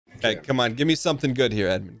Okay, come on, give me something good here,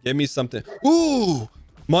 Edmund. Give me something. Ooh,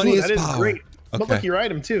 money is power. Great. Okay. But look, your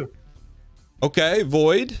item too. Okay,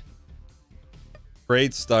 void.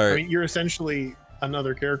 Great start. I mean, you're essentially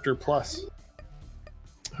another character plus.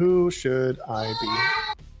 Who should I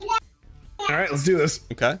be? All right, let's do this.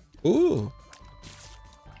 Okay. Ooh.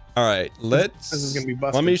 All right, This is gonna be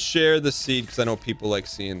busted. let me share the seed because I know people like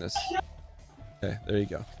seeing this. Okay, there you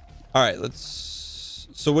go. All right, let's.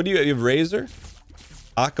 So what do you have? Razor,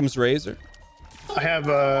 Occam's razor. I have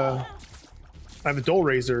a dull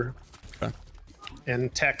razor. Okay.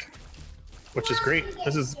 And tech, which is great.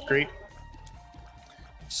 This is great.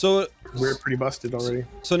 So we're pretty busted already.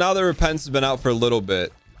 So now that Repentance has been out for a little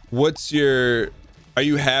bit, are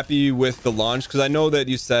you happy with the launch? Because I know that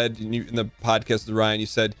you said in the podcast with Ryan, you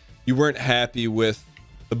said you weren't happy with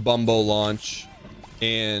the Bumbo launch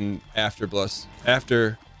and After Birth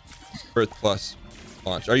Plus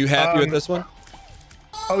launch. Are you happy with this one?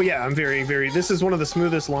 Oh yeah, I'm very, very. This is one of the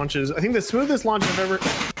smoothest launches. I think the smoothest launch I've ever.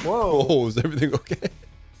 Whoa! Oh, is everything okay?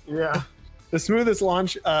 Yeah, the smoothest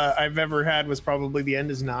launch I've ever had was probably The End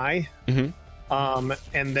Is Nigh. Mm-hmm.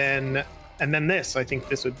 And then this. I think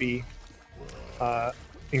this would be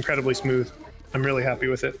incredibly smooth. I'm really happy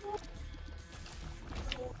with it.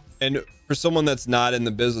 And for someone that's not in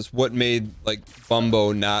the business, what made like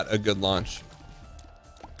Bumbo not a good launch?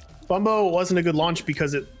 Bumbo wasn't a good launch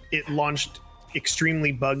because it launched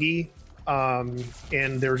extremely buggy, and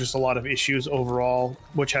there were just a lot of issues overall,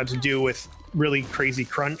 which had to do with really crazy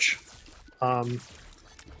crunch.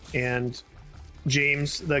 And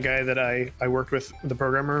James, the guy that I worked with, the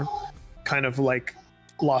programmer, kind of like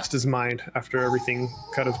lost his mind after everything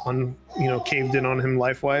kind of caved in on him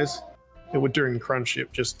life-wise. During crunch,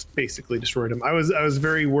 it just basically destroyed him. I was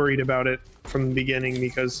very worried about it from the beginning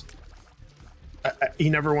because you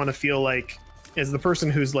never want to feel like, as the person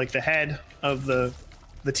who's like the head of the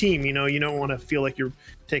team, you don't want to feel like you're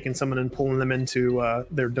taking someone and pulling them into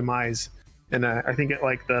their demise. And I think at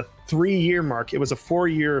like the 3-year mark, it was a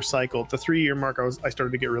 4-year cycle. At the 3-year mark, I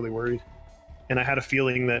started to get really worried, and I had a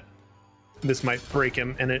feeling that this might break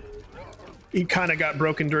him. And he kind of got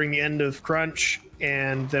broken during the end of crunch,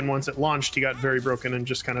 and then once it launched, he got very broken and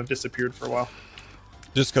just kind of disappeared for a while.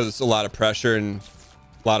 Just because it's a lot of pressure and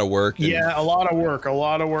a lot of work. Yeah, a lot of work, a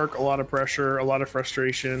lot of pressure, a lot of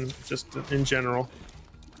frustration, just in general.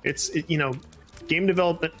 Game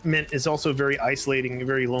development is also very isolating,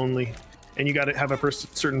 very lonely, and you got to have a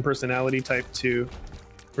certain personality type to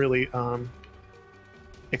really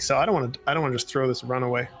excel. I don't want to just throw this run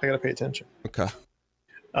away. I got to pay attention. Okay.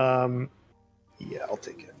 Yeah, I'll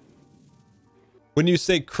take it. When you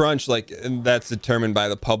say crunch, like, and that's determined by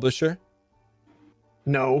the publisher?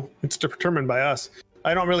 No, it's determined by us.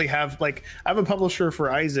 I don't really have I have a publisher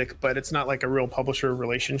for Isaac, but it's not like a real publisher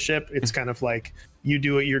relationship. It's kind of like you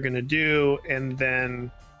do what you're gonna do, and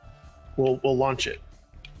then we'll launch it.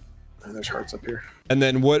 Oh, there's hearts up here. And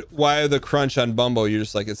then why the crunch on Bumbo? You're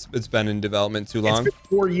just like, it's been in development too long? It's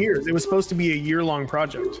been 4 years. It was supposed to be a year-long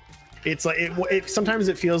project. It's like sometimes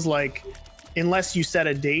it feels like unless you set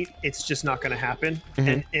a date, it's just not going to happen.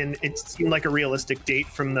 Mm-hmm. And it seemed like a realistic date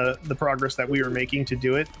from the progress that we were making to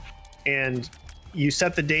do it. And you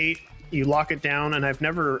set the date, you lock it down, and I've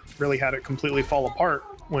never really had it completely fall apart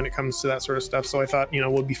when it comes to that sort of stuff. So I thought,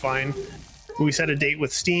 we'll be fine. We set a date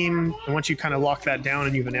with Steam, and once you kind of lock that down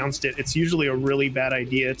and you've announced it, it's usually a really bad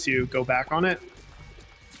idea to go back on it.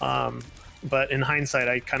 But in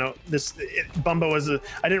hindsight, Bumbo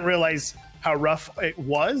I didn't realize how rough it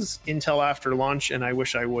was until after launch, and I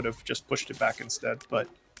wish I would have just pushed it back instead. But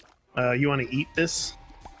you want to eat this?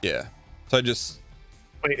 Yeah. So I just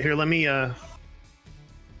wait here. Let me.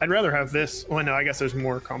 I'd rather have this. Oh no, I guess there's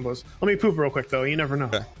more combos. Let me poop real quick though. You never know.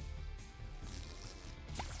 Okay.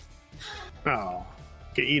 Oh,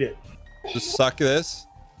 okay, eat it. Just suck this.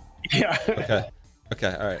 Yeah. Okay.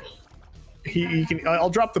 Okay. All right. You can. I'll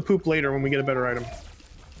drop the poop later when we get a better item.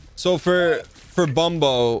 So for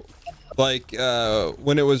Bumbo,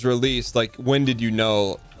 when it was released, when did you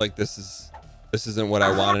know this isn't what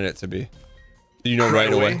I wanted it to be? Did you know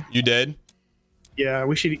right away? You did? Yeah,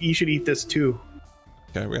 you should eat this too.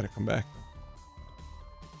 Okay, we gotta come back.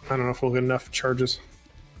 I don't know if we'll get enough charges.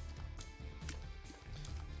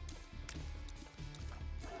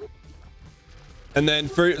 And then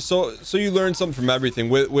so you learned something from everything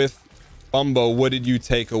with Bumbo. What did you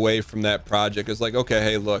take away from that project? It's like, okay,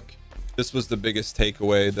 hey, look, this was the biggest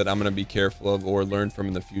takeaway that I'm going to be careful of or learn from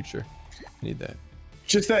in the future. I need that.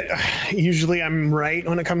 Just that usually I'm right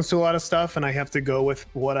when it comes to a lot of stuff, and I have to go with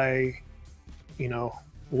what I know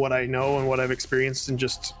and what I've experienced, and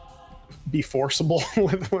just be forcible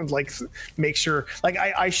with like make sure like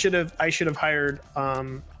I should have hired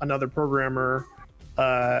another programmer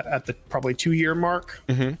at the probably 2-year mark.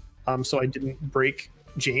 So I didn't break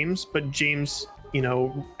James, but James, you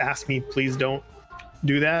know, asked me, please don't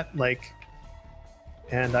do that. Like,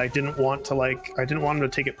 and I didn't want him to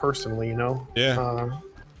take it personally, you know? Yeah.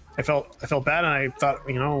 I felt bad, and I thought,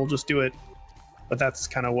 you know, we'll just do it. But that's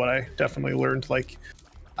kind of what I definitely learned. Like,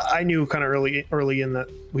 I knew kind of early in that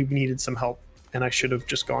we needed some help, and I should have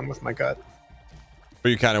just gone with my gut. Or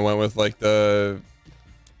you kind of went with like the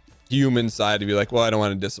human side to be like, well, I don't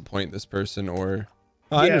want to disappoint this person, or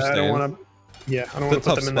I understand. I don't want to. Yeah, I don't want to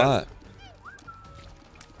put them in that.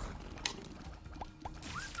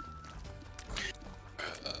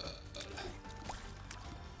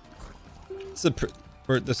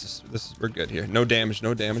 We're good here. No damage,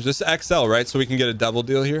 no damage. This is XL, right? So we can get a double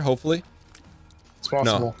deal here, hopefully. It's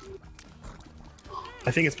possible. No.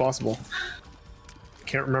 I think it's possible. I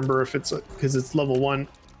can't remember if it's because it's level 1.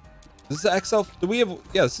 This is XL. Do we have?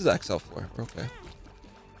 Yeah, this is XL4. We're okay.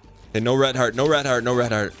 Okay, no red heart, no red heart, no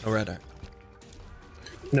red heart, no red heart.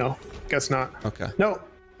 No, guess not. Okay. No.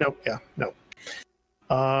 Yeah. No.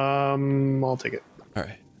 I'll take it. All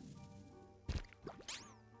right.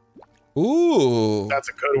 Ooh, that's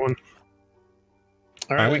a good one.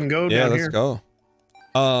 All right, we can go down here. Yeah, let's go.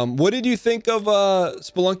 What did you think of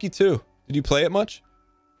Spelunky 2? Did you play it much?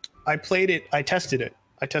 I played it. I tested it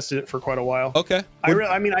for quite a while. Okay. I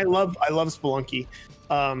love Spelunky.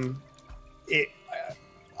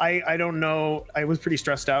 I don't know. I was pretty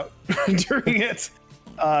stressed out during it.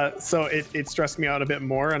 So it stressed me out a bit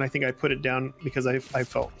more, and I think I put it down because I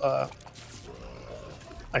felt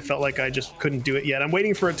like I just couldn't do it yet. I'm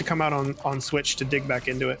waiting for it to come out on Switch to dig back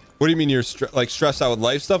into it. What do you mean you're stressed out with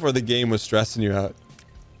life stuff, or the game was stressing you out?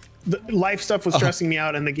 The life stuff was stressing me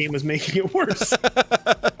out, and the game was making it worse.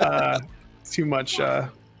 Too much. I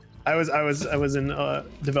was in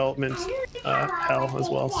development hell as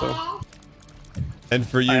well. So. And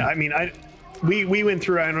for you, we went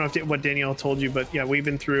through. I don't know what Danielle told you, but yeah, we've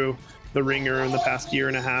been through the ringer in the past year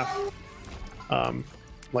and a half.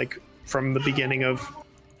 Like from the beginning of.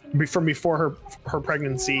 From before her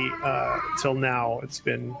pregnancy till now, it's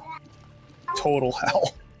been total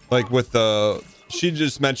hell. Like with she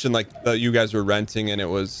just mentioned like that you guys were renting and it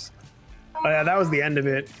was. Oh yeah, that was the end of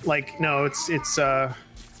it. Like no, the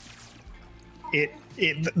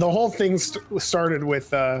whole thing started with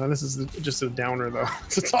this is just a downer though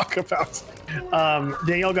to talk about.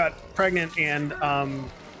 Danielle got pregnant and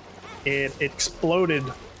it exploded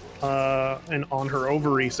on her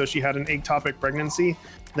ovary, so she had an ectopic pregnancy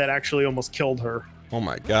that actually almost killed her. Oh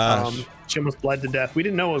my gosh. She almost bled to death. We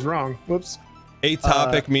didn't know it was wrong. Whoops.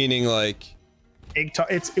 Ectopic meaning like it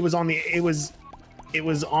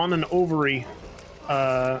was on an ovary.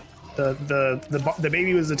 The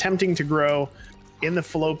baby was attempting to grow in the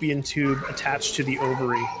fallopian tube attached to the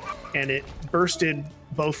ovary, and it bursted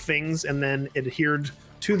both things and then it adhered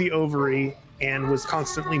to the ovary and was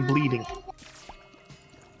constantly bleeding.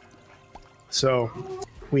 So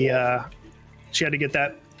she had to get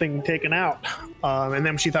that thing taken out. And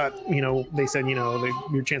then she thought, they said,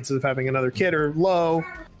 your chances of having another kid are low.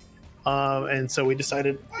 And so we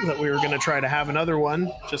decided that we were going to try to have another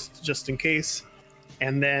one just in case.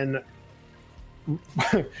 And then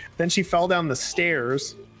she fell down the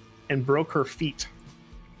stairs and broke her feet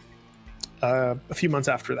a few months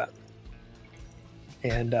after that.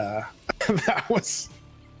 And that was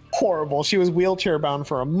horrible. She was wheelchair bound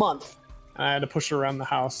for a month. I had to push her around the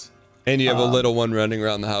house. And you have a little one running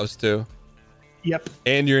around the house too. Yep.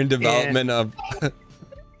 And you're in development of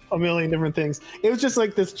a million different things. It was just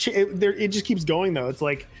like this. It just keeps going though. It's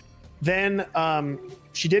like then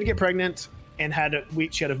she did get pregnant and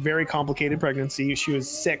she had a very complicated pregnancy. She was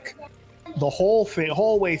sick the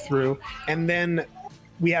whole way through, and then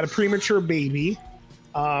we had a premature baby,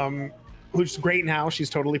 who's great now. She's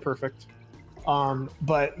totally perfect.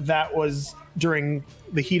 But that was during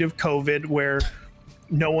the heat of COVID where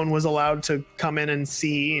no one was allowed to come in and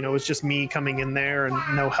see, it was just me coming in there and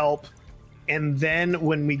no help. And then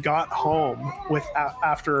when we got home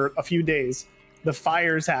after a few days, the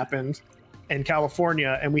fires happened in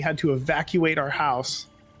California and we had to evacuate our house.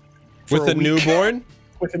 With a newborn?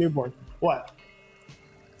 With a newborn. What?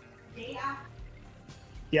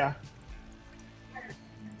 Yeah.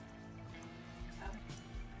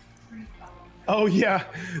 Oh yeah,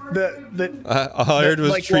 I heard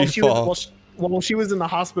was like, tree fall. While she was in the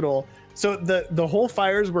hospital, so the whole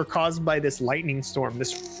fires were caused by this lightning storm,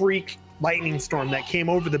 this freak lightning storm that came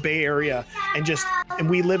over the Bay Area, and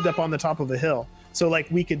we lived up on the top of a hill. So like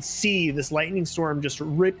we could see this lightning storm just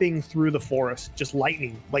ripping through the forest, just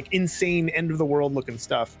lightning, like insane end of the world looking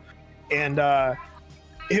stuff. And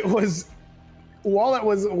it was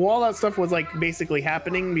while that stuff was like basically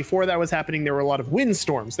happening, before that was happening, there were a lot of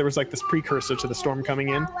windstorms. There was like this precursor to the storm coming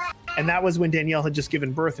in. And that was when Danielle had just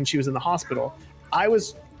given birth and she was in the hospital. I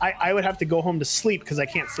would have to go home to sleep because I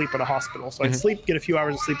can't sleep at a hospital. So I'd sleep, get a few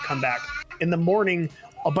hours of sleep, come back. In the morning,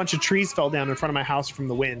 a bunch of trees fell down in front of my house from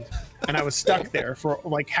the wind, and I was stuck there for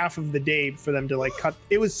like half of the day for them to like cut.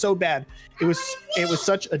 It was so bad. It was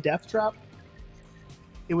such a death trap.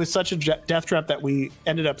 It was such a death trap that we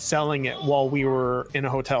ended up selling it while we were in a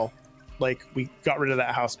hotel. Like we got rid of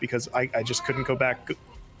that house because I just couldn't go back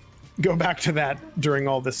to that during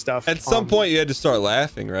all this stuff. At some point you had to start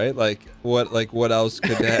laughing, right? Like what else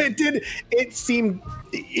could that it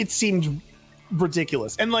seemed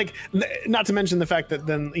ridiculous. And like, not to mention the fact that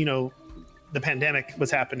then, you know, the pandemic was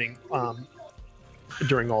happening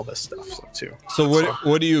during all this stuff too. So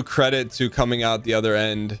what do you credit to coming out the other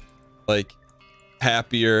end like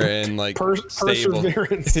happier and like stable?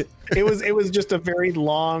 Perseverance. it was just a very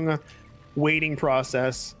long waiting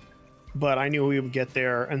process, but I knew we would get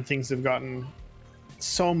there, and things have gotten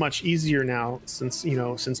so much easier now since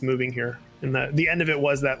moving here. And the end of it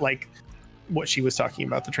was that, like what she was talking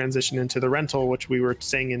about, the transition into the rental, which we were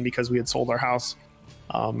staying in because we had sold our house,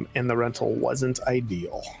 and the rental wasn't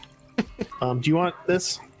ideal. Do you want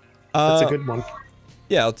this? That's a good one.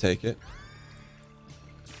 Yeah, I'll take it.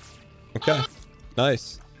 Okay,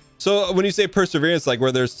 nice. So when you say perseverance, like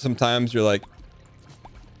where there's sometimes you're like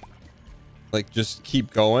just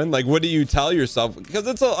keep going, like what do you tell yourself?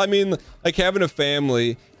 Because I mean, like having a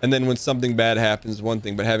family and then when something bad happens is one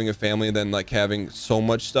thing, but having a family and then like having so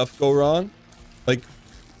much stuff go wrong, like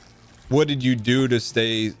what did you do to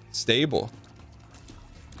stay stable?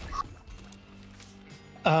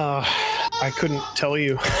 I couldn't tell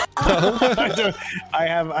you. I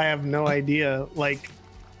have no idea. Like,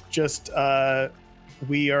 just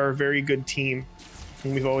we are a very good team,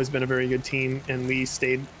 and we've always been a very good team, and we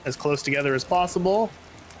stayed as close together as possible,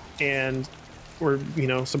 and we're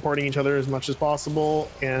supporting each other as much as possible,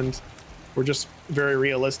 and we're just very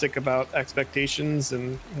realistic about expectations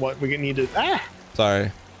and what we need to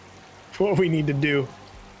what we need to do.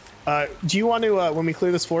 Do you want to when we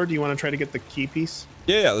clear this floor, do you want to try to get the key piece?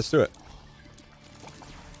 Yeah, let's do it.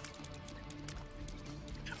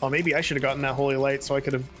 Oh, maybe I should have gotten that holy light so I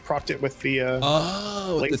could have propped it with the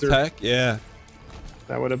with the tech. Yeah,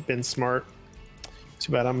 that would have been smart.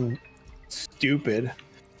 Too bad I'm stupid.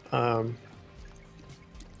 There's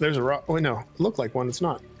a rock. Oh no, it looked like one. It's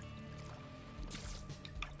not.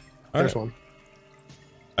 There's one. All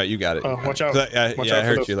right, you got it. Oh, watch out! I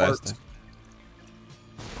heard you last time.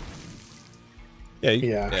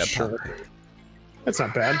 Yeah, sure. That's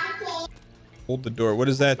not bad. Hold the door. What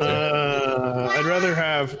does that do? I'd rather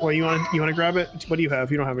have. Well, you want to grab it? What do you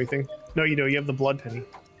have? You don't have anything. No, you do. You have the blood penny.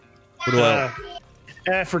 What do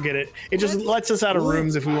I? Forget it. It just lets us out of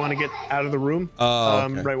rooms if we want to get out of the room.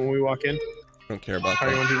 Okay. Right when we walk in. I don't care about How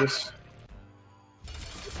that. do you want to do this?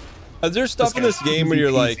 Is there stuff in this game where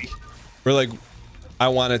you're like, I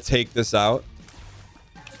want to take this out,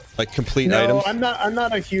 like complete items? No, I'm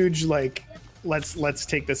not a huge like let's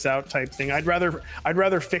take this out type thing. I'd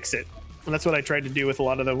rather fix it, and that's what I tried to do with a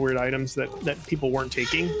lot of the weird items that people weren't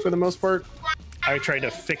taking for the most part. I tried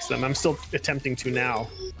to fix them. I'm still attempting to now.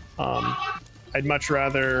 I'd much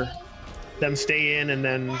rather them stay in, and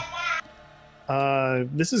then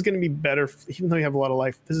this is going to be better, even though you have a lot of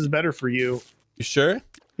life. This is better for you. You sure?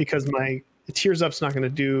 Because my Tears Up's not going to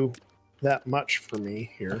do that much for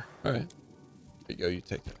me here. All right. There you go. You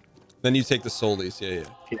take that. Then you take the soulies. Yeah.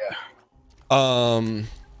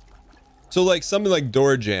 So like something like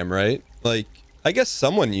door jam, right? Like I guess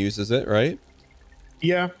someone uses it, right?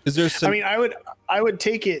 Yeah. Is there some... I mean, I would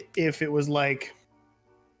take it if it was like,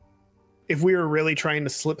 if we were really trying to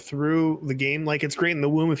slip through the game. Like it's great in the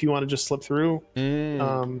womb if you want to just slip through.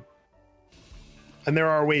 And there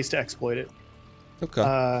are ways to exploit it. Okay.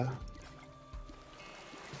 I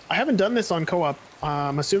haven't done this on co-op.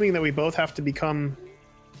 I'm assuming that we both have to become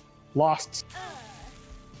lost.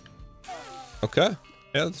 Okay.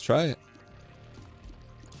 Yeah, let's try it.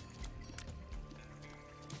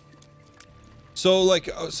 So like,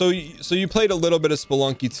 so you played a little bit of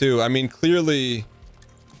Spelunky too. I mean, clearly,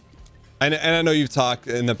 and I know you've talked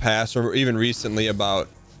in the past or even recently about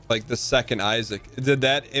like the second Isaac. Did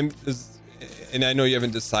that, and I know you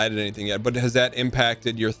haven't decided anything yet, but has that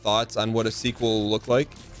impacted your thoughts on what a sequel will look like?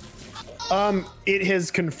 It has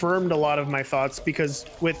confirmed a lot of my thoughts, because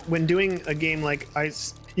when doing a game like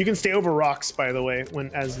You can stay over rocks, by the way, when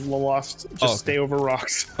as Lost. Just stay over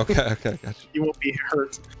rocks. Okay, gotcha. You won't be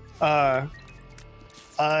hurt. I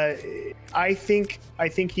think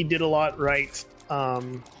he did a lot right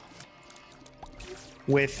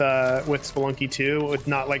with Spelunky 2, with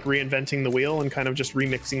not like reinventing the wheel and kind of just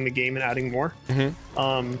remixing the game and adding more.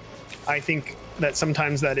 I think that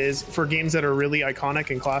sometimes that is for games that are really iconic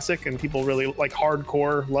and classic and people really like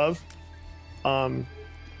hardcore love. I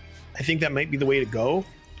think that might be the way to go.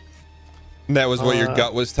 And that was what your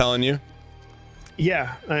gut was telling you?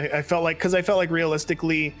 Yeah, I felt like, because I felt like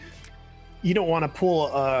realistically, you don't want to pull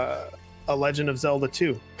a Legend of Zelda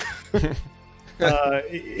 2.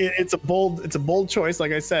 It's a bold choice,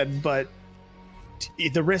 like I said, but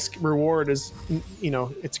the risk reward is, you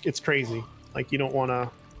know, it's crazy. Like you don't want to.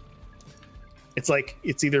 It's like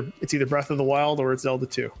it's either Breath of the Wild or it's Zelda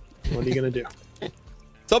 2. What are you gonna do?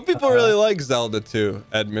 Some people really like Zelda 2,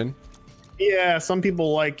 Edmund. Yeah, some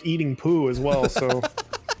people like eating poo as well. So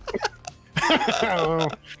I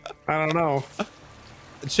don't know.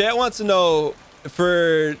 Chat wants to know,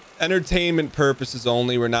 for entertainment purposes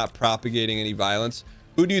only, we're not propagating any violence.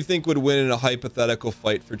 Who do you think would win in a hypothetical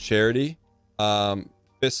fight for charity?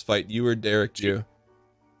 Fist fight, you or Derek Yu?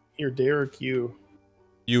 You're Derek Yu.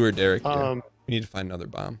 You or Derek Yu. We need to find another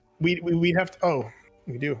bomb. We have to. Oh,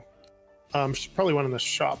 we do. Probably one in the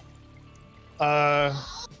shop. I'm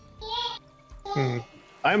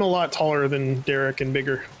a lot taller than Derek and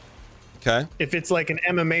bigger. Okay. If it's like an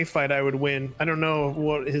MMA fight, I would win. I don't know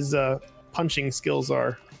what his punching skills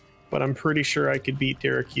are, but I'm pretty sure I could beat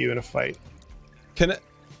Derek Yu in a fight. Can it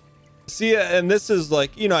see? And this is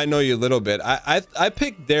like, you know, I know you a little bit. I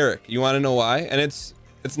picked Derek. You want to know why? And it's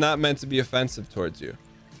not meant to be offensive towards you.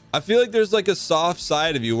 I feel like there's like a soft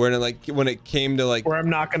side of you where when it came to like, where I'm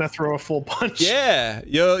not gonna throw a full punch. Yeah,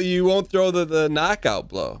 you won't throw the knockout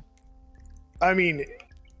blow. I mean,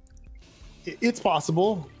 it's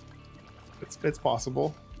possible. It's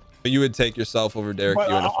possible. But you would take yourself over Derek Yu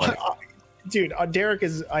in a fight. Dude, Derek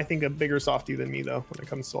is, I think, a bigger softie than me though when it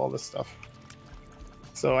comes to all this stuff.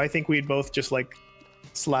 So I think we'd both just like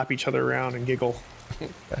slap each other around and giggle,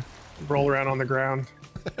 roll around on the ground.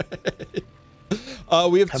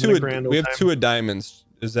 We have two of diamonds.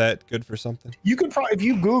 Is that good for something? You could probably, if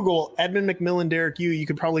you Google Edmund McMillen Derek Yu, you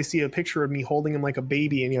could probably see a picture of me holding him like a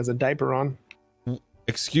baby and he has a diaper on.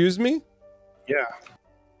 Excuse me? Yeah.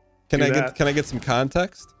 Can I get some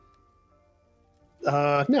context?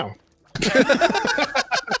 No.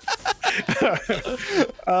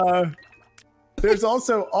 There's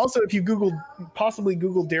also if you possibly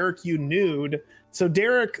Google Derek Yu nude. So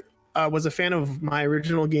Derek was a fan of my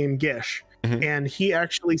original game Gish. And he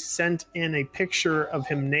actually sent in a picture of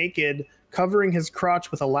him naked, covering his crotch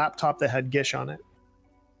with a laptop that had Gish on it.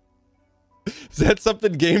 Is that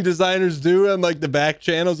something game designers do on like the back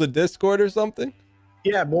channels of Discord or something?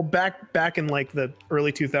 Yeah, well, back in like the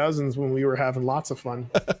early 2000s when we were having lots of fun,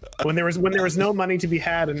 when there was no money to be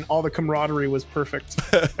had and all the camaraderie was perfect.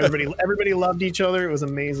 Everybody loved each other. It was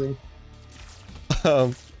amazing.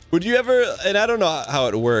 Would you ever, and I don't know how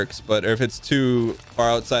it works, but if it's too far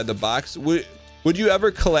outside the box, would you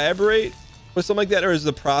ever collaborate with something like that, or is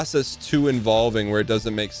the process too involving where it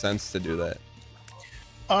doesn't make sense to do that?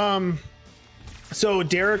 So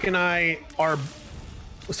Derek and I are,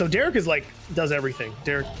 so Derek is like, does everything.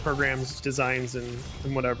 Derek programs, designs, and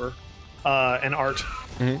whatever, and art.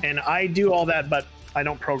 And I do all that, but I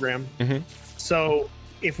don't program. So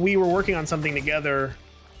if we were working on something together,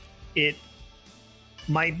 it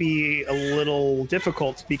might be a little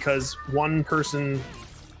difficult because one person.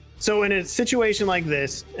 So in a situation like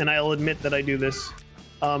this, and I'll admit that I do this,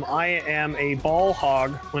 I am a ball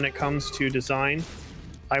hog when it comes to design.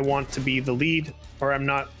 I want to be the lead, or I'm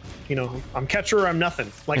not, you know, I'm catcher or I'm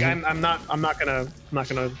nothing. Like I'm not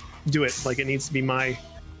gonna do it. Like it needs to be my,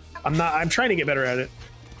 I'm trying to get better at it.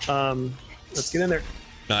 Let's get in there.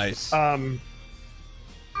 Nice. I'm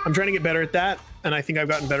trying to get better at that, and I think I've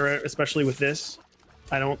gotten better at it, especially with this.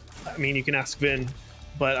 I mean, you can ask Vin,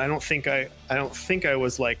 but I don't think I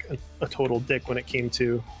was like a total dick when it came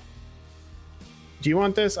to. Do you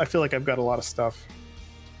want this? I feel like I've got a lot of stuff.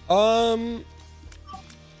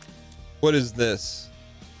 What is this?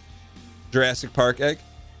 Jurassic Park egg?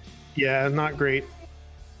 Yeah, not great.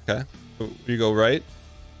 Okay. You go right?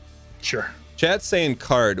 Sure. Chat's saying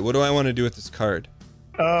card. What do I want to do with this card?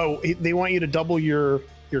 Oh, they want you to double your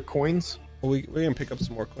coins. Well, we can pick up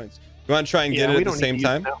some more coins. You want to try and get it at the same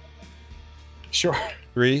time? Sure.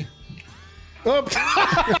 3. Oops.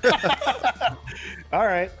 All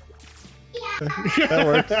right. That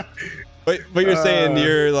works. But you're saying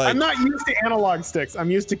you're like, I'm not used to analog sticks.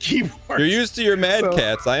 I'm used to keyboards. You're used to your Mad So,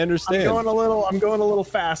 Cats. I understand. I'm going a little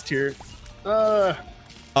fast here. But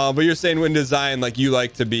you're saying when design, like you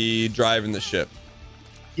like to be driving the ship.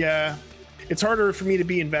 Yeah, it's harder for me to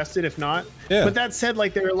be invested if not. Yeah. But that said,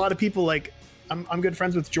 like there are a lot of people like I'm good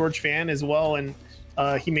friends with George Fan as well, and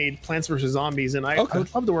he made Plants vs Zombies, and I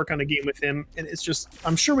would love to work on a game with him. And it's just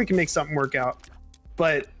I'm sure we can make something work out.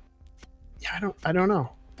 But yeah, I don't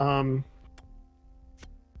know.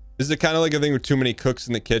 Is it kind of like a thing with too many cooks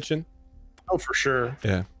in the kitchen? Oh, for sure.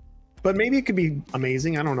 Yeah. But maybe it could be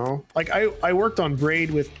amazing. I don't know. Like I worked on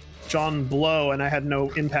Braid with John Blow, and I had no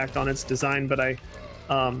impact on its design, but I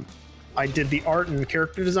did the art and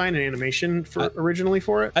character design and animation originally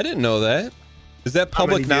for it. I didn't know that. Is that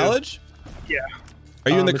public knowledge? Yeah.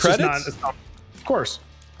 Are you in the credits? Of course.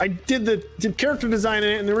 I did character design in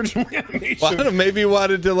it in the original animation. Well, I don't know, maybe he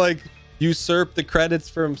wanted to like usurp the credits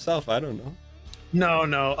for himself. I don't know.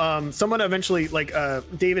 No. Someone eventually, like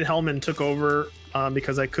David Hellman, took over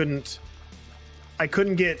because I couldn't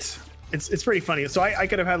get. It's pretty funny. So I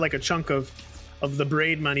could have had like a chunk of the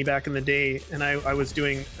Braid money back in the day, and I was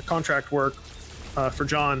doing contract work for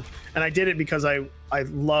John, and I did it because I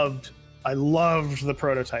loved the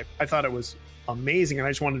prototype. I thought it was amazing, and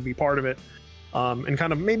I just wanted to be part of it, and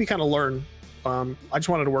kind of learn. I just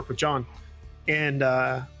wanted to work with John, and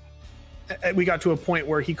we got to a point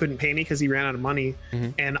where he couldn't pay me because he ran out of money,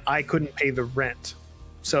 and I couldn't pay the rent.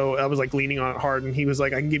 So I was like leaning on it hard, and he was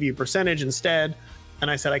like, I can give you a percentage instead. And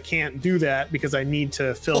I said, I can't do that because I need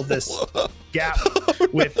to fill this gap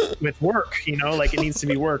with work, like it needs to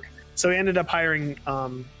be work. So I ended up hiring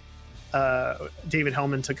David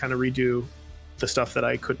Hellman to kind of redo the stuff that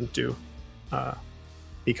I couldn't do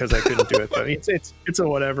because I couldn't do it. But it's a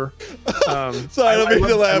whatever. So I don't mean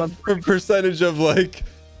to laugh for percentage of like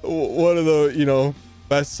one of the,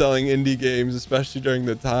 best-selling indie games, especially during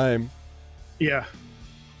the time. Yeah.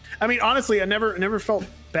 I mean, honestly, I never felt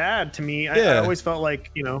bad to me. I always felt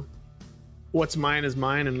like, what's mine is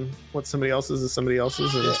mine, and what's somebody else's is somebody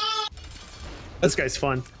else's. And this guy's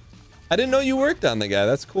fun. I didn't know you worked on the guy.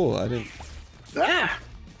 That's cool. I didn't. Oh,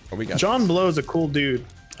 John Blow's a cool dude.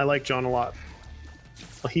 I like John a lot.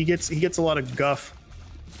 He gets a lot of guff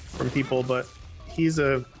from people, but he's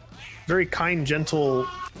a very kind, gentle,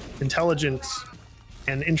 intelligent,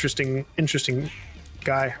 and interesting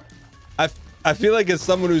guy. I feel like as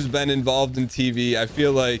someone who's been involved in TV, I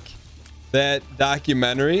feel like that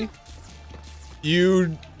documentary,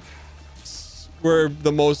 you were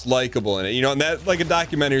the most likable in it. And that, like, a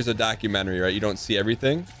documentary is a documentary, right? You don't see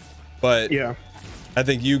everything, but yeah, I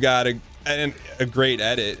think you got a great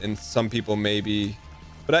edit, and some people maybe,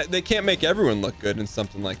 but they can't make everyone look good in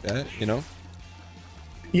something like that,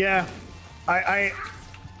 Yeah, I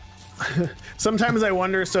sometimes I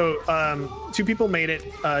wonder. So two people made it,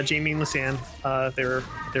 Jamie and Lisanne.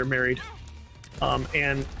 They're married,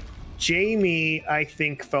 and Jamie, I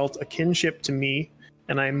think, felt a kinship to me,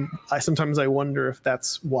 and I sometimes wonder if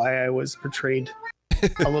that's why I was portrayed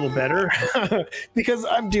a little better because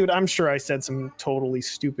I'm sure I said some totally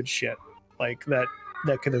stupid shit like that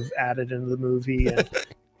could have added into the movie, and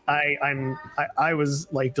I was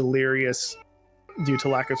like delirious due to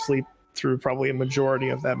lack of sleep through probably a majority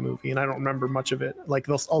of that movie, and I don't remember much of it. Like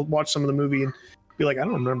I'll watch some of the movie and be like, I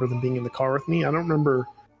don't remember them being in the car with me. I don't remember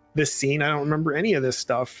this scene. I don't remember any of this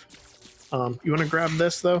stuff. You want to grab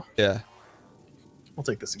this though? Yeah, I'll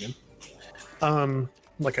take this again.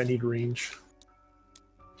 Like I need range.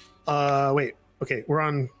 Wait. Okay, we're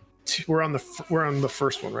on the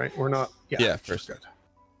first one, right? We're not. Yeah, first. Good.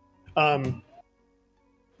 But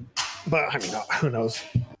I mean, who knows?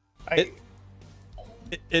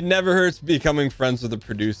 It never hurts becoming friends with a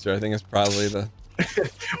producer. I think it's probably the.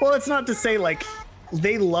 Well, it's not to say like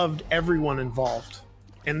they loved everyone involved,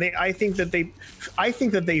 and I think that they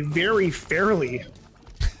very fairly,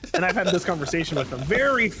 and I've had this conversation with them,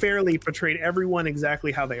 very fairly portrayed everyone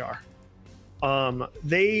exactly how they are. I'm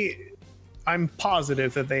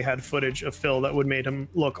positive that they had footage of Phil that would made him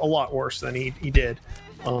look a lot worse than he did,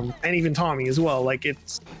 and even Tommy as well. Like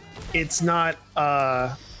it's not.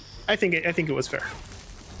 I think it was fair.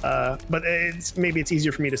 But maybe it's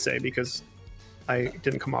easier for me to say because I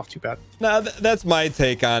didn't come off too bad. No, that's my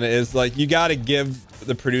take on it, is like you got to give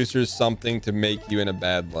the producers something to make you in a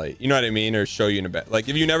bad light. You know what I mean? Or show you in a bad, like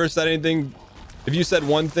if you never said anything, if you said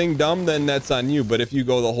one thing dumb, then that's on you. But if you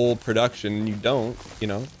go the whole production and you don't,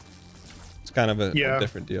 it's kind of a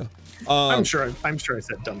different deal. I'm sure I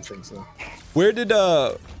said dumb things though. Where did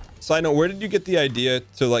side note, where did you get the idea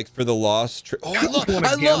to like for the lost I love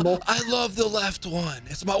the left one.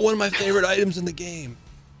 It's about one of my favorite items in the game.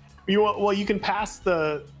 You can pass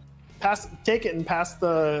the Take it and pass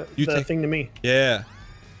the thing to me. Yeah.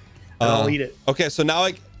 And I'll eat it. Okay, so now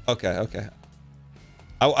okay.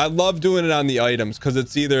 I love doing it on the items because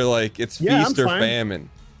it's either like it's feast or famine.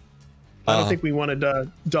 I don't think we wanted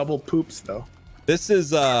double poops though. This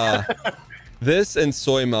is this and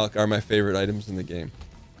soy milk are my favorite items in the game.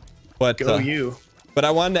 But But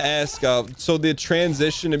I wanted to ask, so the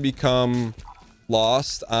transition to become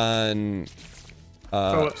lost on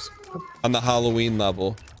the Halloween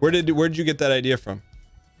level, where did you get that idea from?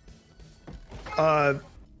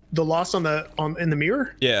 The lost in the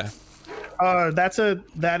mirror? Yeah.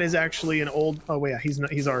 That is actually an old. Oh wait,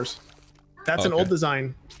 he's ours. That's an old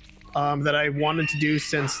design that I wanted to do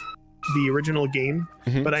since the original game,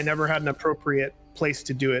 but I never had an appropriate place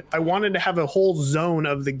to do it. I wanted to have a whole zone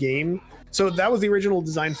of the game. So that was the original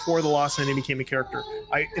design for the Lost, and he became a character.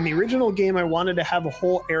 In the original game, I wanted to have a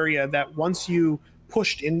whole area that once you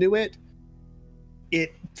pushed into it,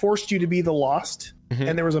 it forced you to be the Lost,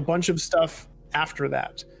 and there was a bunch of stuff after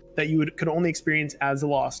that you could only experience as the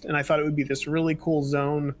Lost. And I thought it would be this really cool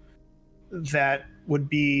zone that would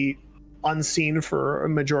be unseen for a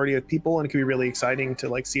majority of people, and it could be really exciting to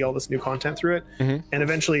like see all this new content through it. And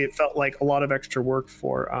eventually, it felt like a lot of extra work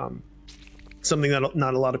for something that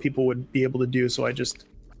not a lot of people would be able to do. So I just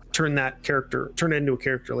turned it into a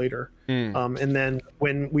character later. And then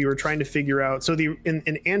when we were trying to figure out, so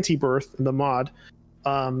in Anti-Birth, the mod,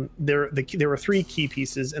 there were 3 key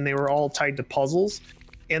pieces, and they were all tied to puzzles.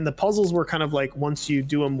 And the puzzles were kind of like, once you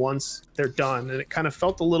do them once, they're done. And it kind of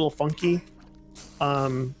felt a little funky.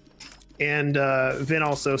 And Vin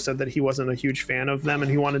also said that he wasn't a huge fan of them,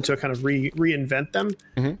 and he wanted to kind of reinvent them.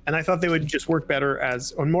 And I thought they would just work better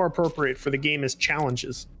or more appropriate for the game as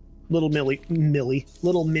challenges, little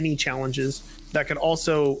mini challenges that could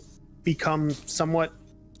also become somewhat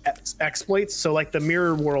exploits. So like the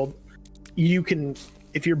mirror world, you can,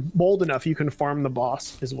 if you're bold enough, you can farm the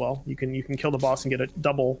boss as well. You can kill the boss and get a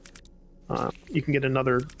double. You can get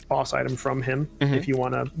another boss item from him if you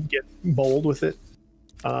want to get bold with it.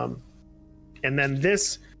 And then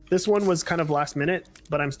this one was kind of last minute,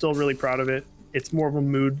 but I'm still really proud of it. It's more of a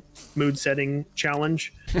mood setting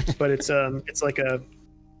challenge, but it's like a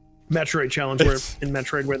Metroid challenge in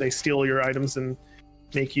Metroid where they steal your items and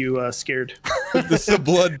make you scared. This is a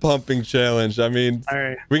blood pumping challenge. I mean, all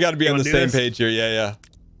right, we got to be on the same page here. Yeah.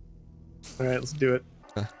 All right, let's do it.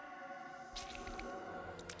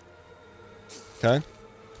 Okay.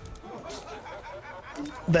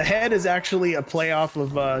 The head is actually a play off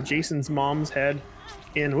of Jason's mom's head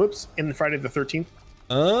in Friday the 13th.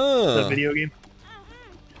 Oh. The video game.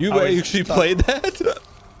 You actually played that?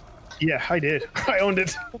 Yeah, I did. I owned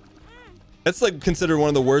it. That's like considered one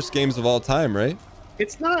of the worst games of all time, right?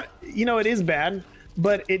 It's not, it is bad,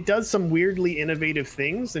 but it does some weirdly innovative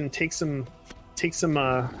things and takes some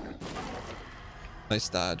nice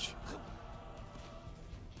dodge.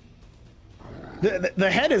 The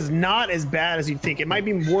head is not as bad as you'd think. It might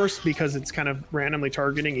be worse because it's kind of randomly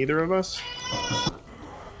targeting either of us.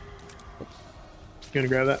 You gonna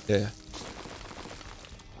grab that? Yeah.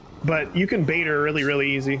 But you can bait her really, really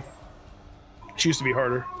easy. She used to be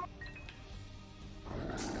harder.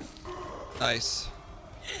 Nice.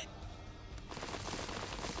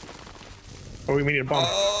 Oh, we need a bomb.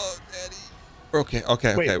 Oh, daddy.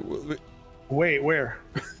 Okay. Wait, where?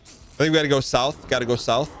 I think we gotta go south. Gotta go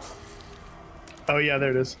south. Oh yeah, there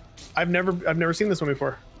it is. I've never seen this one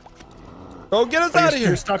before. Oh, get us out of here!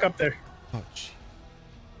 You're stuck up there. Oh, gee.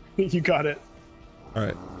 You got it. All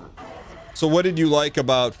right. So, what did you like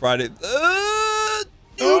about Friday? Piece.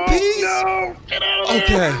 No! Get out of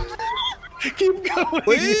there! Okay. Keep going.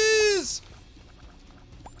 Please.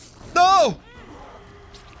 No.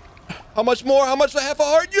 How much more? How much for half a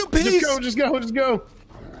heart? You piece. Just go. Go.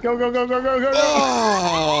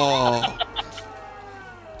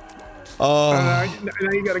 Oh.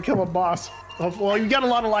 Now you gotta kill a boss. Oh, well, you got a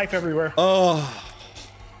lot of life everywhere. Oh.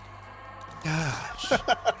 Gosh.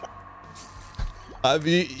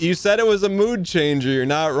 You said it was a mood changer. You're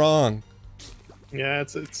not wrong. Yeah,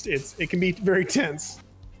 it can be very tense.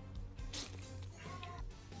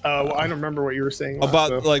 Well, I don't remember what you were saying.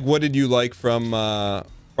 About like, what did you like from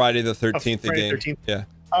Friday the 13th? Friday the 13th. Yeah.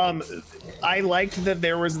 I liked that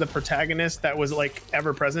there was the protagonist that was like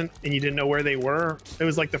ever present and you didn't know where they were. It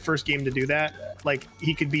was like the first game to do that. Like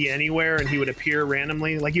he could be anywhere and he would appear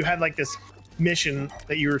randomly. Like you had like this mission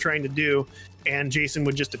that you were trying to do and Jason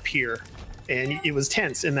would just appear, and it was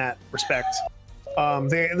tense in that respect.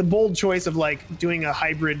 The bold choice of like doing a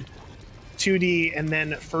hybrid 2D and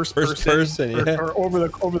then first person yeah. or over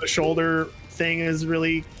the shoulder thing is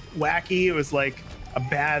really wacky. It was like a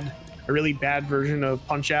really bad version of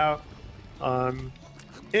Punch Out.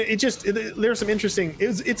 there's some interesting.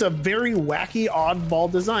 It's a very wacky,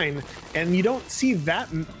 oddball design, and you don't see that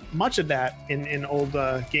much of that in old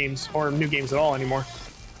games or new games at all anymore.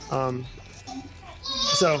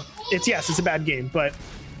 So it's a bad game, but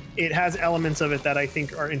it has elements of it that I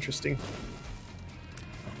think are interesting.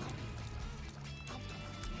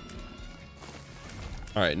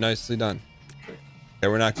 All right, nicely done. Okay,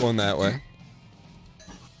 we're not going that way.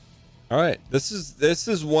 All right, this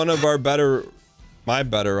is one of our my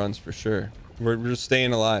better runs for sure. We're just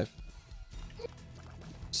staying alive.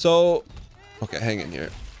 So, okay, hang in here.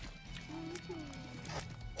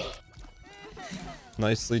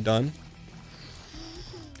 Nicely done.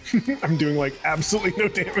 I'm doing like absolutely no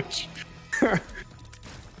damage.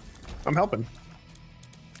 I'm helping.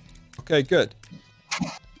 Okay, good.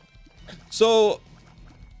 So,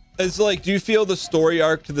 it's like, do you feel the story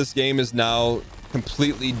arc to this game is now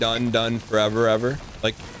completely done forever, ever?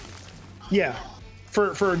 Like, yeah,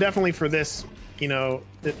 for definitely for this,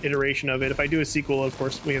 iteration of it. If I do a sequel, of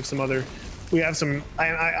course, we have some.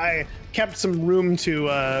 I kept some room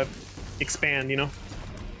to expand,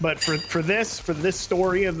 But for this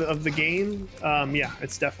story of the game, yeah,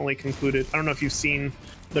 it's definitely concluded. I don't know if you've seen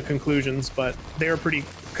the conclusions, but they're pretty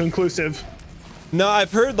conclusive. No,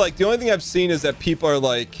 I've heard, like, the only thing I've seen is that people are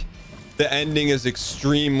like, the ending is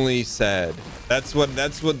extremely sad. That's what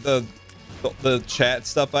the chat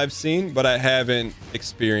stuff I've seen, but I haven't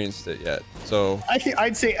experienced it yet. So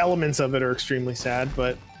I'd say elements of it are extremely sad,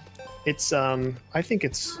 but it's I think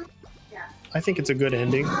it's a good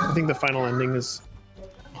ending. I think the final ending is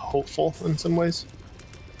hopeful in some ways.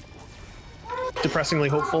 Depressingly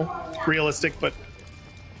hopeful, realistic, but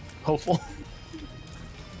hopeful.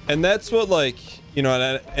 And that's what, like, and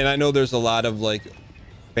I know there's a lot of like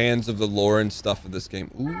fans of the lore and stuff of this game.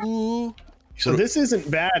 Ooh. So this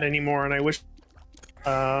isn't bad anymore, and I wish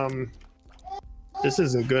this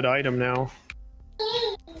is a good item now.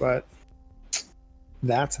 But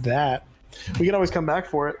that's that. We can always come back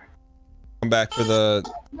for it. Come back for the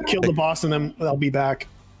kill the boss, and then I'll be back.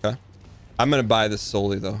 Okay. I'm gonna buy this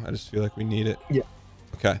solely though. I just feel like we need it. Yeah.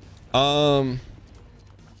 Okay.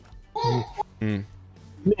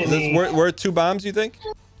 We're 2 bombs, you think?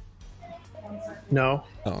 No.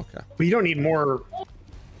 Oh, okay. But you don't need more.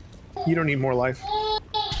 You don't need more life.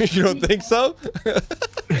 You don't think so?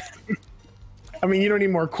 I mean, you don't need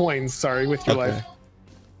more coins. Sorry, with your life.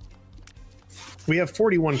 We have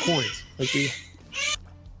 41 coins. Like we.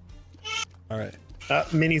 All right.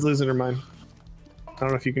 Minnie's losing her mind. I don't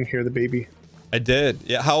know if you can hear the baby. I did.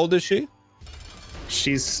 Yeah. How old is she?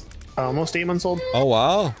 She's almost 8 months old. Oh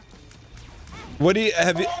wow. What do you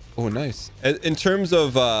have? Oh, nice. In terms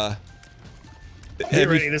of get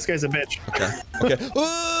ready. This guy's a bitch. Okay. Okay.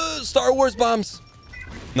 Star Wars bombs.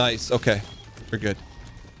 Nice. Okay. We're good.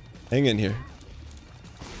 Hang in here.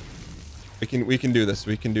 We can do this.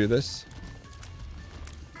 We can do this.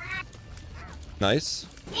 Nice.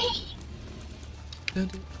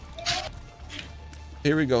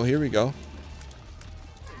 Here we go. Here we go.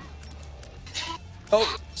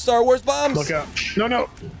 Oh, Star Wars bombs. Look out. No.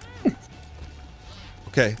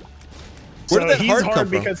 Okay. Where did that he's heart hard come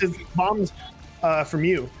from? because his bombs from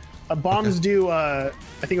you. Bombs do I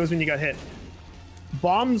think it was when you got hit.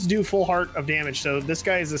 Bombs do full heart of damage, so this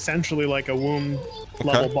guy is essentially like a womb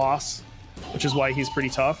level boss, which is why he's pretty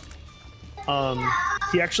tough.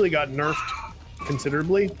 He actually got nerfed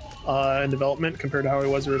considerably in development compared to how he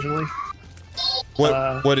was originally.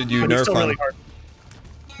 What did you nerf on? Really hard.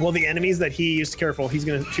 Well, the enemies that he used, careful, he's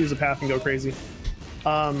gonna choose a path and go crazy.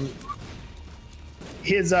 The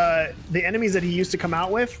enemies that he used to come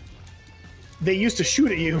out with, they used to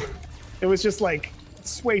shoot at you. It was just like,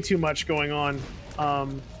 it's way too much going on.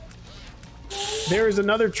 There is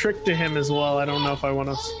another trick to him as well. I don't know if I want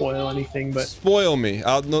to spoil anything, but spoil me.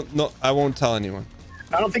 No, I won't tell anyone.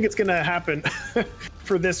 I don't think it's gonna happen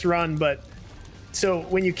for this run, but so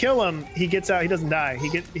when you kill him, he gets out. He doesn't die.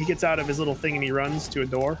 He gets out of his little thing and he runs to a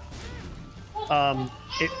door.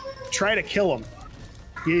 Try to kill him.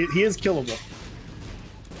 He is killable.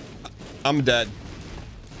 I'm dead.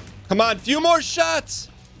 Come on, few more shots.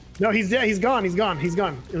 No, he's dead. He's gone. He's gone. He's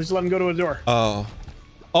gone. Just let him go to a door.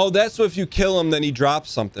 Oh, that's what, if you kill him, then he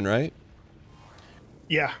drops something, right?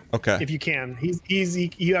 Yeah. Okay. If you can,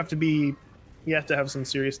 you have to have some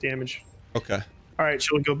serious damage. Okay. All right.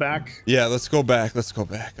 Shall we go back? Yeah, let's go back. Let's go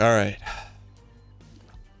back. All right.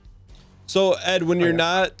 So Ed, when you're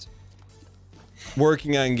not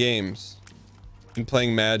working on games and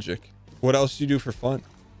playing Magic, what else do you do for fun?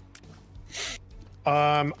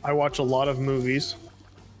 I watch a lot of movies.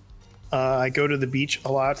 I go to the beach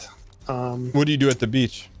a lot. What do you do at the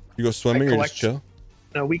beach? You go swimming or just chill?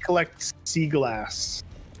 No, we collect sea glass.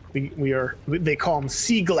 They call them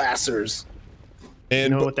sea glassers.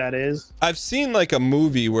 And you know what that is? I've seen like a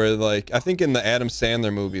movie where like, I think in the Adam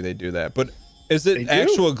Sandler movie they do that, but is it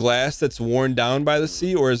actual glass that's worn down by the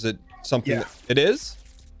sea, or is it something it is?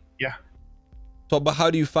 Yeah. So, but how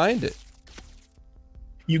do you find it?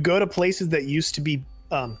 You go to places that used to be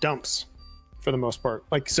dumps for the most part.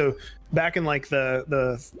 Like, so back in like the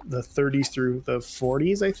 30s through the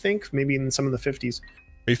 40s, I think, maybe in some of the 50s.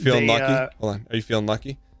 Are you feeling lucky? Hold on. Are you feeling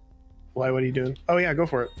lucky? Why? What are you doing? Oh yeah, go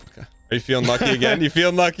for it. Okay. Are you feeling lucky again? You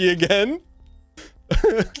feeling lucky again?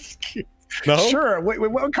 No? Sure. Wait,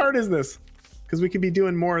 what card is this? Because we could be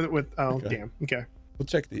doing more with. Oh, okay. Damn. Okay. We'll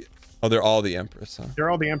check the. Oh, they're all the Empress, huh? They're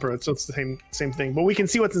all the Emperor, so it's the same thing. But we can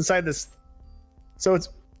see what's inside this. So it's.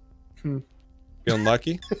 Feeling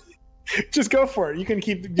lucky? Just go for it. You can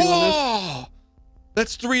keep doing this.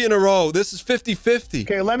 That's 3 in a row. This is 50-50.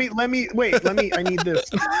 Okay, let me wait. I need this.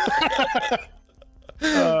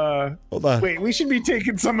 Hold on. Wait, we should be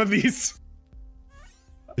taking some of these.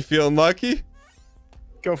 You feeling lucky?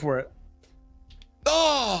 Go for it.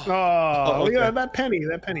 Oh, okay. Yeah, that penny's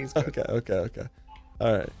good. Okay.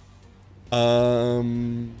 All right.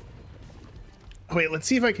 Wait, let's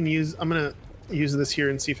see if I can use. I'm gonna use this here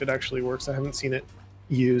and see if it actually works. I haven't seen it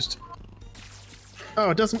used.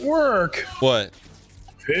 Oh, it doesn't work. What?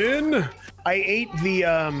 Pin. I ate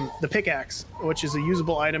the pickaxe, which is a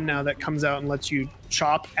usable item now that comes out and lets you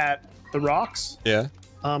chop at the rocks. Yeah.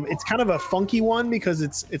 It's kind of a funky one because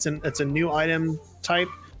it's a new item type,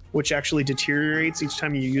 which actually deteriorates each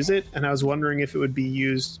time you use it. And I was wondering if it would be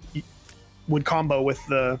used, would combo with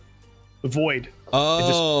the void.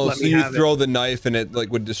 Oh, so you throw the knife and it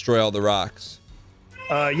like would destroy all the rocks.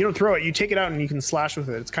 You don't throw it. You take it out and you can slash with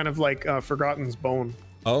it. It's kind of like Forgotten's Bone.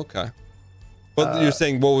 Oh, okay. But you're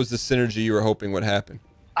saying what was the synergy you were hoping would happen?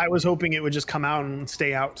 I was hoping it would just come out and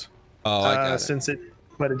stay out. Oh, I got it.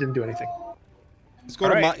 But it didn't do anything. Let's go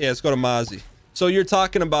let's go to Mozzie. So you're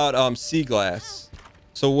talking about sea glass.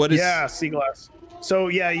 So what is? Yeah, sea glass. So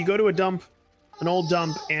yeah, you go to a dump, an old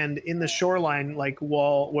dump, and in the shoreline, like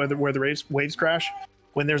wall where the waves crash,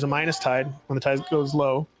 when there's a minus tide, when the tide goes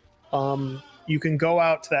low, you can go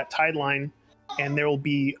out to that tide line, and there will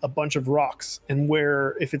be a bunch of rocks. And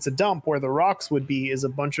where, if it's a dump, where the rocks would be is a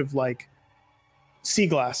bunch of like sea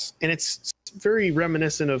glass, and it's very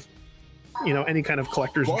reminiscent of, you know, any kind of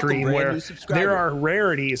collector's dream where there are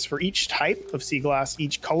rarities for each type of sea glass,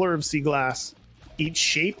 each color of sea glass, each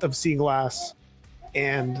shape of sea glass,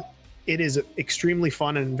 and it is extremely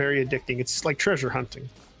fun and very addicting. It's like treasure hunting.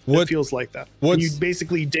 It feels like that. You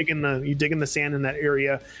basically dig in the sand in that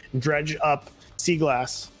area and dredge up sea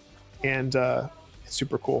glass, and it's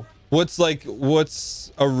super cool. What's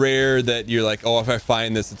a rare that you're like, oh, if I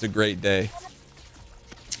find this, it's a great day?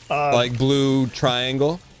 Like blue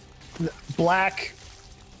triangle, a black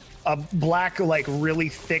like really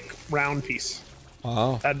thick round piece.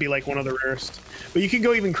 Wow, that'd be like one of the rarest. But you could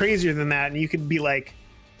go even crazier than that, and you could be like,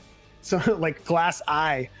 so like glass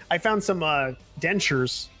eye. I found some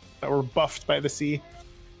dentures that were buffed by the sea,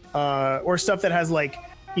 or stuff that has like,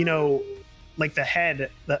 you know, like the head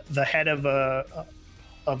of a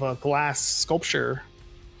glass sculpture.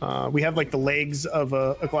 We have like the legs of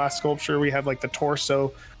a glass sculpture. We have like the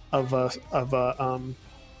torso of a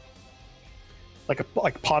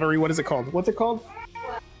like pottery. What is it called? What's it called?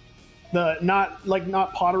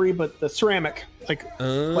 Not pottery, but the ceramic, like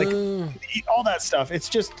all that stuff. It's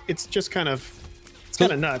just kind of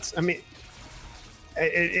nuts. I mean,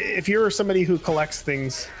 if you're somebody who collects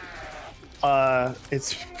things,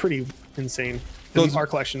 it's pretty insane. Our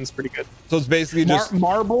collection is pretty good. So it's basically just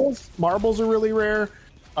marbles. Marbles are really rare.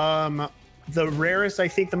 The rarest, I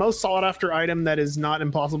think, the most sought after item that is not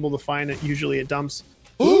impossible to find usually at dumps.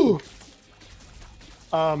 Ooh.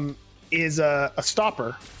 Is a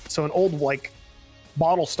stopper. So an old like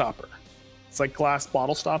bottle stopper. It's like glass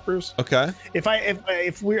bottle stoppers. Okay. If I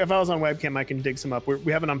was on webcam, I can dig some up.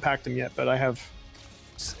 We haven't unpacked them yet, but I have.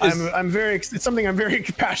 It's something I'm very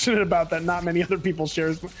passionate about that not many other people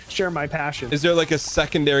share my passion. Is there like a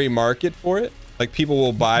secondary market for it? Like people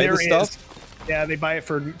will buy the stuff? Yeah, they buy it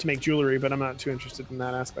to make jewelry, but I'm not too interested in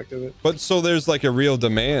that aspect of it. But so there's like a real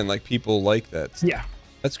demand, like people like that stuff. Yeah.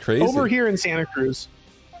 That's crazy. Over here in Santa Cruz,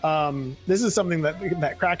 this is something that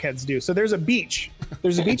crackheads do. So there's a beach.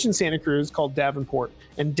 There's a beach in Santa Cruz called Davenport,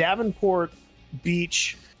 and Davenport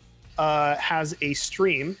Beach has a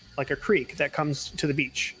stream, like a creek, that comes to the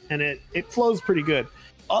beach, and it flows pretty good.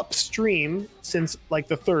 Upstream, since like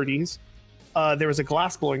the 30s, there was a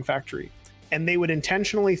glass blowing factory, and they would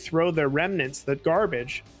intentionally throw their remnants, the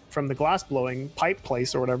garbage, from the glass blowing pipe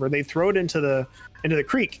place or whatever, they'd throw it into the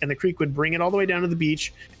creek, and the creek would bring it all the way down to the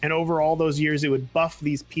beach. And over all those years, it would buff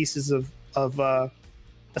these pieces of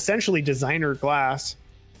essentially designer glass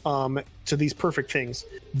to these perfect things.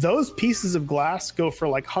 Those pieces of glass go for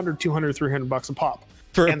like 100, 200, 300 bucks a pop.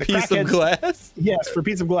 For a piece of glass? Yes, for a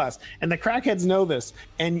piece of glass. And the crackheads know this.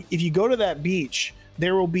 And if you go to that beach,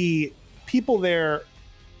 there will be people there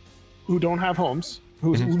who don't have homes,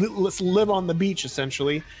 who live on the beach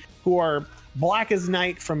essentially, who are black as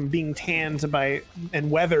night from being tanned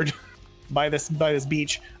and weathered by this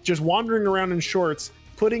beach, just wandering around in shorts,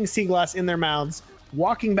 putting sea glass in their mouths,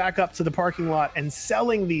 walking back up to the parking lot and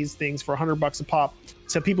selling these things for 100 bucks a pop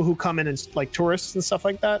to people who come in and like tourists and stuff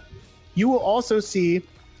like that. You will also see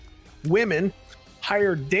women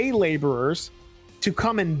hire day laborers to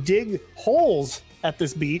come and dig holes at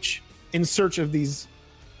this beach in search of these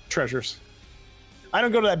treasures. I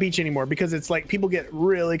don't go to that beach anymore because it's like people get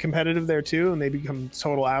really competitive there too, and they become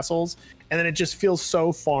total assholes. And then it just feels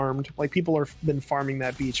so farmed. Like people have been farming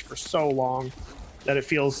that beach for so long that it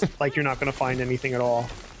feels like you're not going to find anything at all.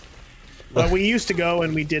 But we used to go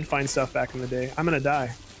and we did find stuff back in the day. I'm going to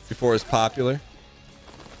die. Before it's popular?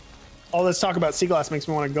 All this talk about sea glass makes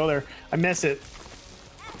me want to go there. I miss it.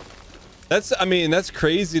 That's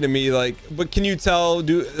crazy to me. Like, but can you tell,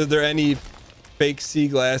 are there any fake sea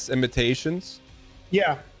glass imitations?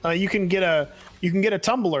 Yeah, you can get a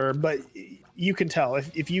tumbler, but you can tell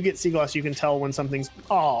if you get sea glass, you can tell when something's,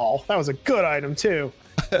 oh, that was a good item too.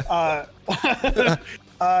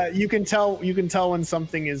 You can tell when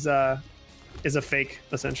something is a fake,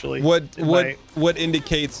 essentially. What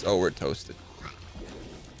indicates, oh, we're toasted.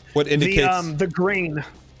 What indicates the grain?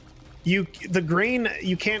 You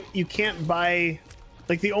can't buy,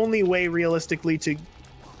 like, the only way realistically to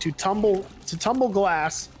tumble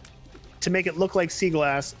glass to make it look like sea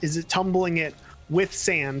glass is it tumbling it with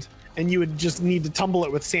sand, and you would just need to tumble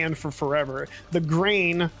it with sand for forever. The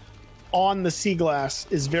grain on the sea glass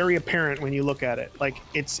is very apparent when you look at it. Like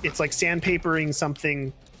it's like sandpapering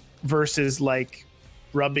something versus like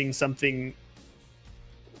rubbing something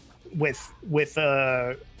with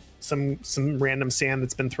some random sand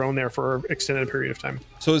that's been thrown there for an extended period of time.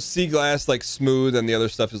 So is sea glass like smooth and the other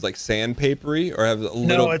stuff is like sandpapery, or have a little?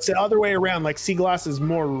 No, it's the other way around. Like sea glass is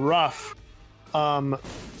more rough, and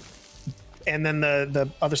then the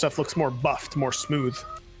other stuff looks more buffed, more smooth.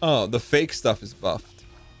 Oh, the fake stuff is buffed.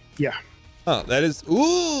 Yeah. Oh, that is.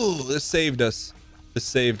 Ooh, this saved us. This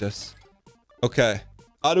saved us. Okay.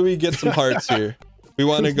 How do we get some hearts here? We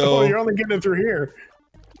want to go. Oh, you're only getting them through here.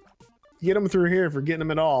 Get them through here for getting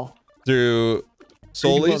them at all. Through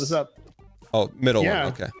Solis? This up. Oh, middle yeah.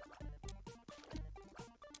 one. Okay.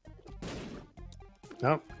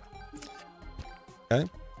 Nope. Okay.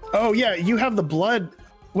 Oh yeah, you have the blood.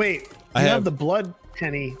 Wait, I have the blood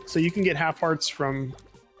penny, so you can get half hearts from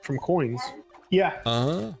coins. Yeah.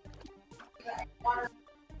 Uh-huh.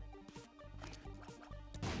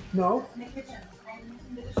 No.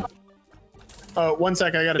 1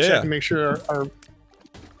 sec, I gotta check and make sure our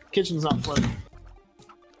kitchen's not flooded.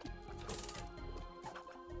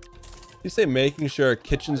 You say making sure our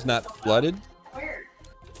kitchen's not flooded?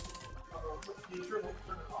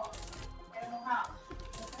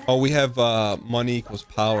 Oh, we have money equals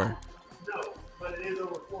power. No, but it is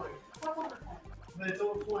overflowing. But it's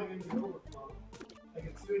overflowing into the overflow. Like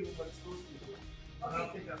it's doing what it's supposed to do. I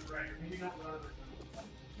don't think that's right. Maybe not what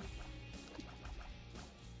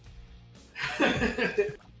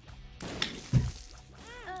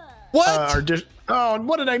What? Oh,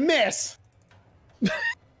 what did I miss?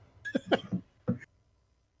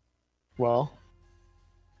 Well.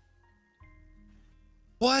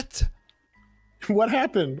 What? What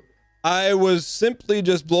happened? I was simply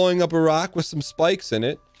just blowing up a rock with some spikes in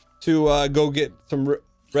it to go get some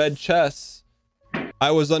red chests.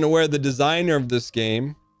 I was unaware the designer of this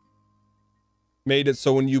game made it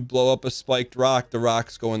so when you blow up a spiked rock, the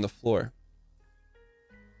rocks go in the floor.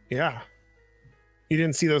 Yeah. You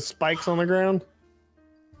didn't see those spikes on the ground?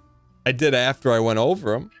 I did after I went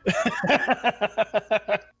over them.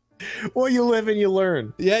 Well, you live and you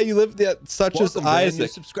learn. Yeah, you live that, such as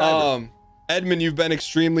Isaac. Edmund, you've been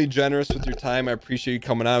extremely generous with your time. I appreciate you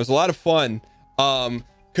coming on. It was a lot of fun.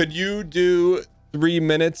 Could you do 3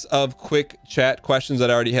 minutes of quick chat questions that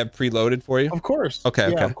I already have preloaded for you? Of course. Okay.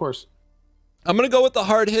 Yeah, okay. of course. I'm gonna go with the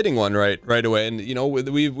hard-hitting one right away. And you know,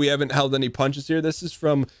 we haven't held any punches here. This is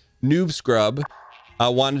from Noob Scrub. I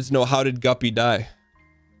wanted to know, how did Guppy die?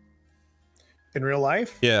 In real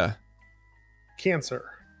life? Yeah. Cancer.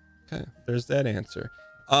 Okay, there's that answer.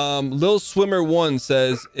 Lil Swimmer 1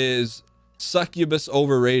 says, is succubus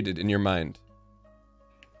overrated in your mind?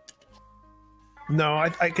 No,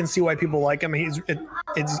 I can see why people like him. He's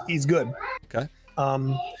good. Okay.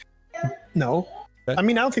 No, Okay. I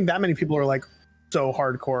mean, I don't think that many people are like so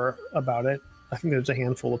hardcore about it. I think there's a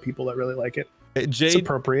handful of people that really like it. It's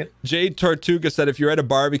appropriate. Jade Tortuga said, if you're at a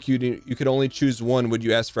barbecue, you could only choose one. Would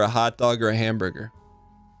you ask for a hot dog or a hamburger?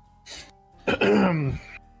 Well,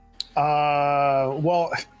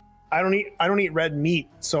 I don't eat red meat,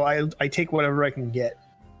 so I take whatever I can get.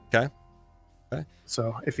 Okay. Okay.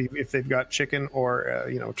 So if they've got chicken or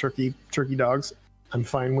turkey dogs,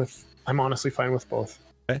 I'm honestly fine with both.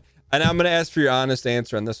 Okay. And I'm going to ask for your honest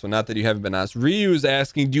answer on this one. Not that you haven't been honest. Ryu is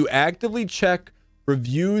asking, do you actively check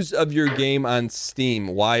reviews of your game on Steam?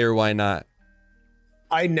 Why or why not?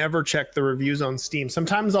 I never check the reviews on Steam.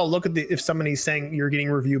 Sometimes I'll look at if somebody's saying you're getting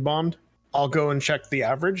review bombed, I'll go and check the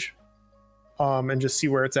average, and just see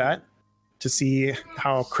where it's at to see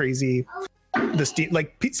how crazy the Steam,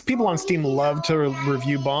 like people on Steam love to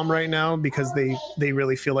review bomb right now because they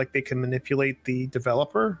really feel like they can manipulate the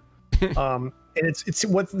developer. And it's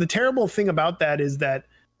what the terrible thing about that is that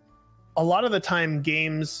a lot of the time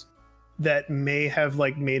games that may have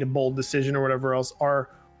like made a bold decision or whatever else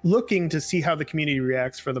are looking to see how the community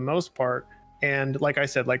reacts for the most part. And like I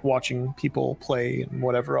said, like watching people play and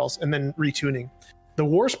whatever else, and then retuning. The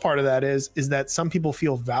worst part of that is that some people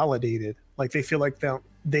feel validated. Like they feel like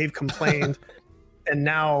they've complained and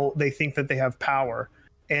now they think that they have power.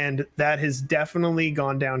 And that has definitely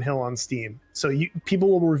gone downhill on Steam. So people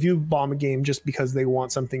will review bomb a game just because they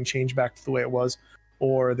want something changed back to the way it was,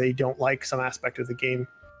 or they don't like some aspect of the game.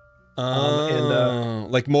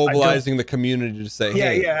 Like mobilizing the community to say,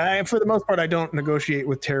 hey. Yeah. For the most part, I don't negotiate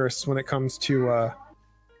with terrorists when it comes to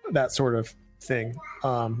that sort of thing.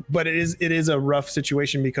 But it is a rough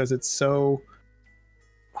situation because it's so,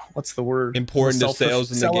 what's the word? Important to sales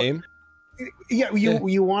in the game. Yeah,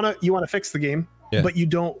 you want to fix the game. Yeah. But you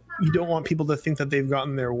don't want people to think that they've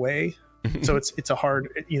gotten their way. So it's a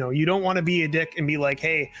hard, you don't want to be a dick and be like,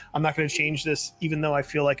 hey, I'm not going to change this, even though I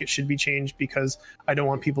feel like it should be changed because I don't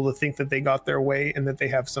want people to think that they got their way and that they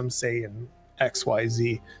have some say in X, Y,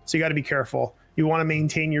 Z. So you got to be careful. You want to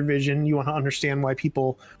maintain your vision. You want to understand why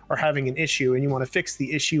people are having an issue, and you want to fix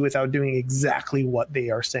the issue without doing exactly what they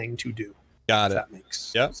are saying to do. Got it. That makes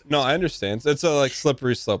sense. No, I understand. It's a like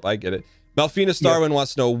slippery slope. I get it. Malfina Starwin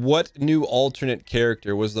wants to know, what new alternate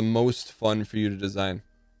character was the most fun for you to design?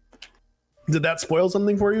 Did that spoil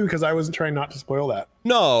something for you? Because I was trying not to spoil that.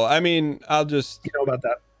 No, I mean, I'll just... You know about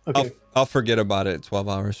that. Okay. I'll forget about it 12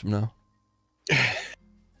 hours from now.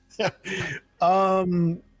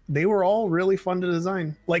 They were all really fun to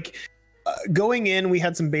design. Like, going in, we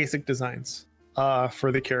had some basic designs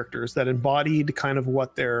for the characters that embodied kind of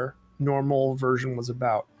what their normal version was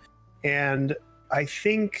about. And I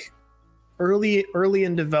think... early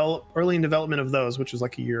in development of those, which was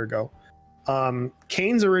like a year ago,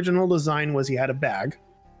 Kane's original design was he had a bag,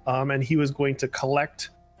 and he was going to collect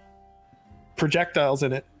projectiles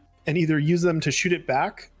in it and either use them to shoot it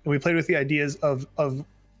back. And we played with the ideas of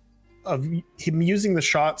him using the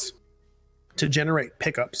shots to generate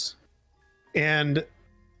pickups. And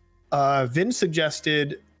Vin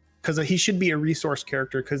suggested, because he should be a resource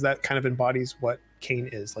character, because that kind of embodies what Kane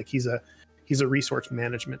is. Like he's a resource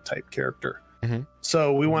management type character. Mm-hmm.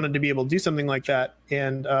 So we wanted to be able to do something like that.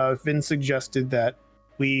 And Vin suggested that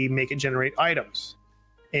we make it generate items.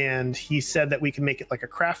 And he said that we can make it like a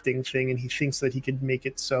crafting thing. And he thinks that he could make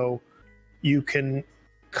it so you can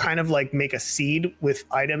kind of like make a seed with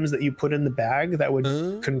items that you put in the bag that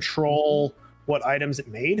would control what items it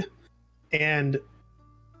made. And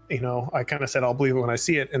I kind of said, I'll believe it when I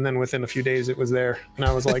see it. And then within a few days it was there. And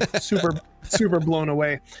I was like super blown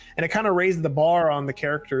away. And it kind of raised the bar on the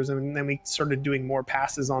characters. And then we started doing more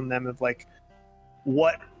passes on them of like,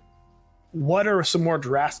 what are some more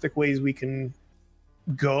drastic ways we can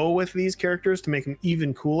go with these characters to make them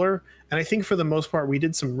even cooler? And I think for the most part, we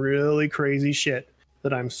did some really crazy shit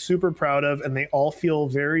that I'm super proud of. And they all feel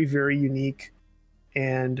very, very unique.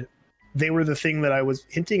 And they were the thing that I was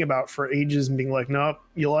hinting about for ages and being like, nope,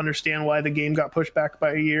 you'll understand why the game got pushed back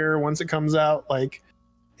by a year. Once it comes out, like,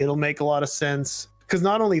 it'll make a lot of sense. Because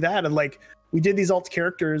not only that, like, we did these alt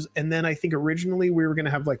characters, and then I think originally we were going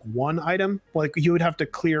to have like one item. Like you would have to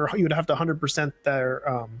 100% their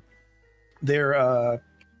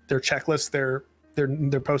checklist, their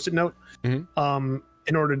post-it note, in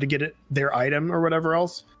order to get it their item or whatever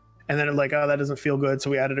else. And then like, oh, that doesn't feel good. So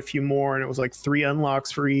we added a few more, and it was like 3 unlocks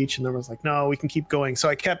for each. And then I was like, no, we can keep going. So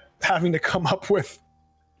I kept having to come up with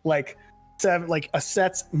like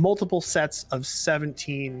multiple sets of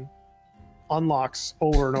 17 unlocks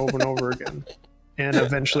over and over and over again. And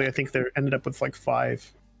eventually I think there ended up with like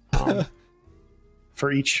 5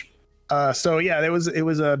 for each So yeah, it was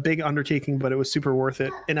a big undertaking, but it was super worth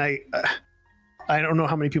it. And I don't know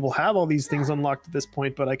how many people have all these things unlocked at this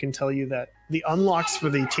point, but I can tell you that the unlocks for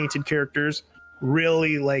the tainted characters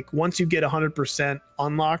really, like, once you get 100%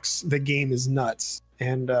 unlocks, the game is nuts,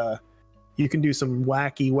 and you can do some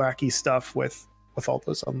wacky stuff with all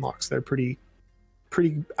those unlocks. They're pretty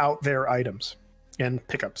out there items and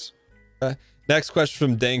pickups. Next question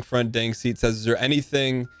from Dang Front Dang Seat says, is there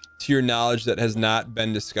anything to your knowledge that has not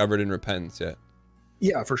been discovered in Repentance yet?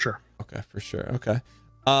 Yeah, for sure. Okay, for sure. Okay.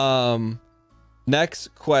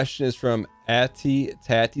 Next question is from Atty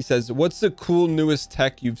Tatty. Says, what's the cool newest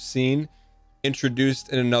tech you've seen introduced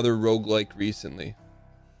in another roguelike recently?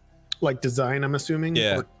 Like design, I'm assuming?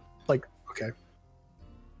 Yeah. Or, like, okay.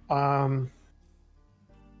 I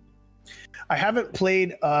haven't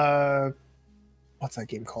played what's that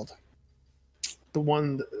game called? The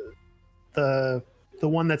one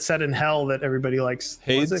that's set in hell that everybody likes.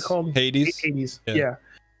 Hades? What's it called? Hades. Hades. Yeah.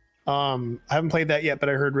 I haven't played that yet, but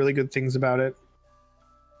I heard really good things about it.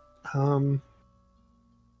 No.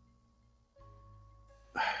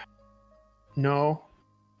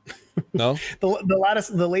 No.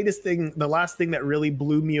 The last thing that really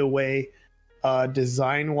blew me away,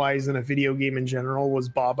 design wise in a video game in general, was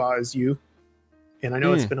Baba Is You. And I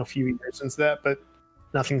know it's been a few years since that, but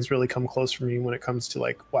nothing's really come close for me when it comes to,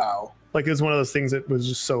 like, wow. Like, it was one of those things that was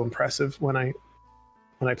just so impressive when I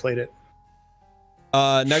played it.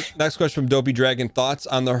 Next question from Dopey Dragon. Thoughts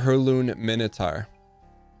on the Hurloon Minotaur?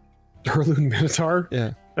 Hurloon Minotaur?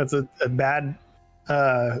 Yeah. That's a bad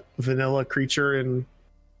vanilla creature in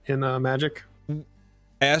Magic.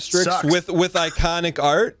 Asterisk Sucks. with iconic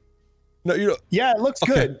art? No, you don't. Yeah, it looks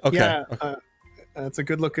good. Okay. Yeah. Okay. It's a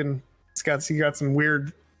good looking. He got some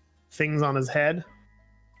weird things on his head.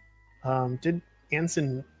 Did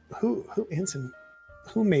Anson who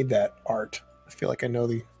made that art? I feel like I know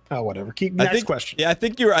the. Oh, whatever. Next question. Yeah, I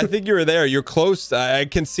think you were there. You're close. I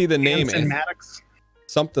can see the name. Anson Maddox.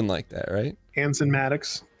 Something like that, right? Anson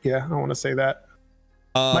Maddox. Yeah, I want to say that.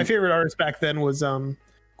 My favorite artist back then was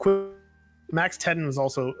Max Tedden was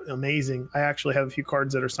also amazing. I actually have a few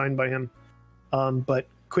cards that are signed by him. But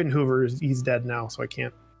Quentin Hoover he's dead now, so I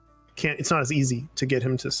can't. It's not as easy to get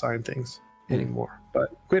him to sign things anymore. But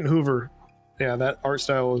Quentin Hoover, yeah, that art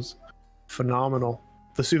style was phenomenal.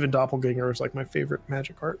 The Suvin Doppelganger is like my favorite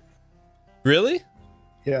Magic art. Really?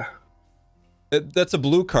 Yeah. That's a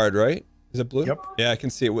blue card, right? Is it blue? Yep. Yeah, I can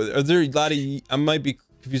see it. Are there a lot of? I might be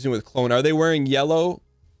confusing with clone. Are they wearing yellow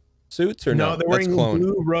suits or no? No, they're wearing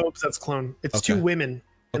blue robes. That's clone. It's two women,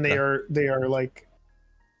 and they are like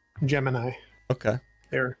Gemini. Okay.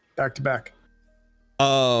 They're back to back.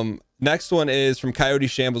 Next one is from Coyote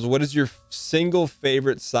Shambles. What is your single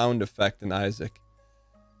favorite sound effect in Isaac?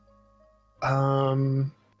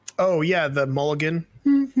 Oh yeah, the mulligan.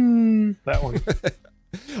 That one.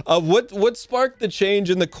 What sparked the change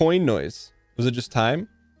in the coin noise? Was it just time?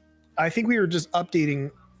 I think we were just updating.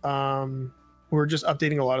 We were just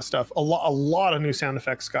updating a lot of stuff. A lot of new sound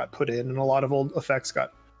effects got put in, and a lot of old effects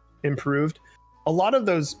got improved. A lot of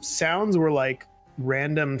those sounds were like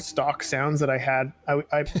random stock sounds that I had.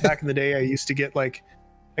 I back in the day, I used to go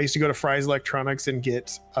to Fry's Electronics and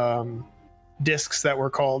get discs that were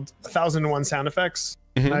called 1001 sound effects.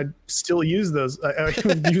 And I'd still use those. I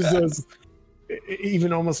would use those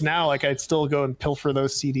even almost now. Like, I'd still go and pilfer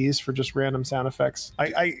those CDs for just random sound effects.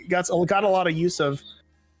 I got a lot of use of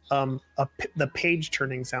the page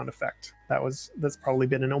turning sound effect. That's probably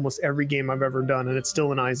been in almost every game I've ever done, and it's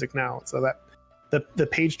still in Isaac now. So that the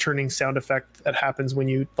page turning sound effect that happens when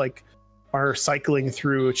you like are cycling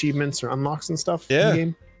through achievements or unlocks and stuff. Yeah. In the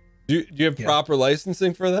game. Do you have proper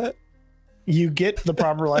licensing for that? You get the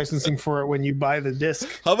proper licensing for it when you buy the disc.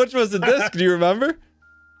 How much was the disc? Do you remember?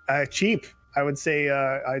 Cheap. I would say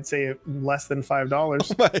I'd say less than $5. Oh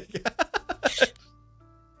my god.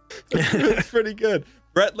 That's pretty good.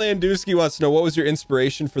 Brett Landowski wants to know, what was your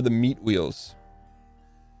inspiration for the meat wheels?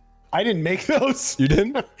 I didn't make those. You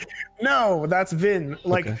didn't? No, that's Vin.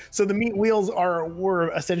 Like, okay. So the meat wheels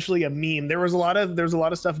were essentially a meme. There was a lot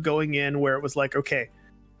of stuff going in where it was like, okay,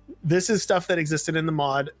 this is stuff that existed in the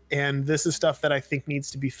mod, and this is stuff that I think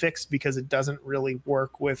needs to be fixed because it doesn't really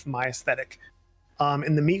work with my aesthetic.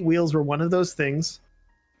 And the meat wheels were one of those things,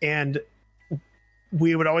 and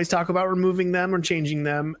we would always talk about removing them or changing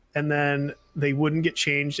them, and then they wouldn't get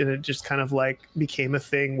changed, and it just kind of like became a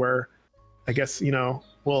thing where I guess,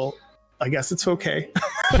 I guess it's okay.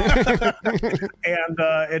 And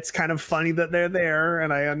it's kind of funny that they're there,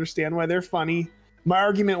 and I understand why they're funny. My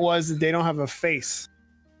argument was that they don't have a face.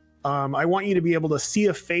 I want you to be able to see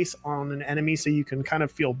a face on an enemy so you can kind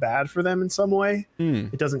of feel bad for them in some way.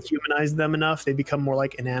 It doesn't humanize them enough. They become more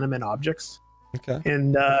like inanimate objects. Okay.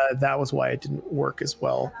 And that was why it didn't work as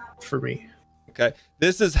well for me. Okay.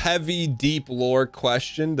 This is heavy, deep lore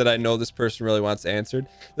question that I know this person really wants answered.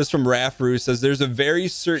 This from Rafru says, there's a very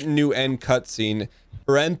certain new end cutscene,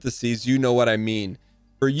 parentheses, you know what I mean.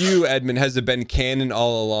 For you, Edmund, has it been canon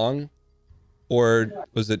all along? Or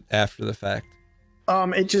was it after the fact?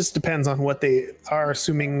 It just depends on what they are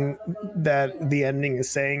assuming that the ending is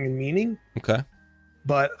saying and meaning. Okay.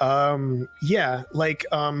 But yeah, like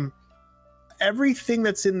everything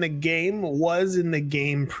that's in the game was in the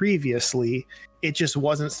game previously. It just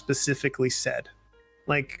wasn't specifically said.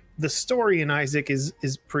 Like the story in Isaac is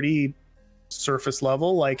pretty surface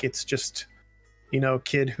level. Like it's just, you know,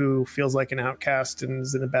 kid who feels like an outcast and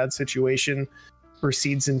is in a bad situation,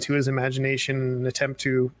 recedes into his imagination in an attempt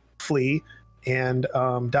to flee, and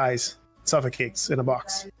dies, suffocates in a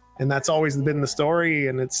box. And that's always been the story,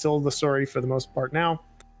 and it's still the story for the most part now.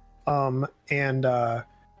 I'm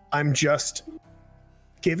just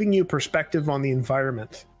giving you perspective on the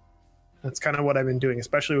environment. That's kind of what I've been doing,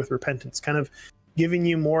 especially with Repentance, kind of giving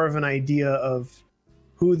you more of an idea of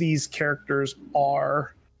who these characters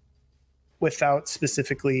are without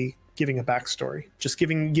specifically giving a backstory. Just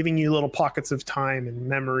giving you little pockets of time and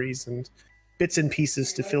memories and bits and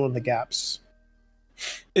pieces to fill in the gaps.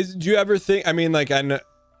 Do you ever think, I mean, like, do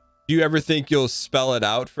you ever think you'll spell it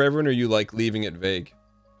out for everyone, or are you like leaving it vague?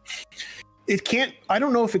 It can't, I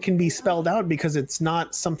don't know if it can be spelled out because it's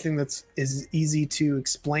not something that's as easy to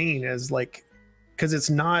explain as like, because it's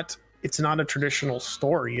not a traditional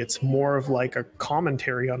story. It's more of like a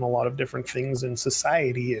commentary on a lot of different things in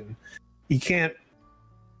society, and you can't,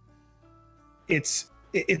 it's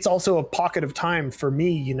also a pocket of time for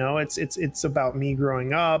me, you know. It's about me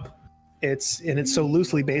growing up. It's so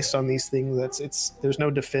loosely based on these things there's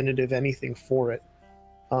no definitive anything for it.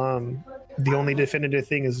 The only definitive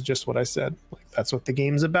thing is just what I said. Like that's what the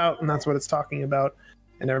game's about, and that's what it's talking about,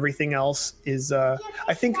 and everything else is I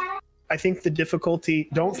think the difficulty,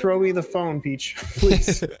 don't throw me the phone, Peach,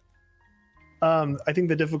 please. I think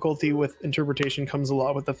the difficulty with interpretation comes a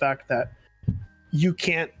lot with the fact that you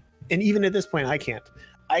can't, and even at this point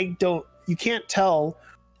you can't tell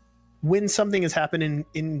when something has happened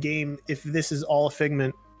in game if this is all a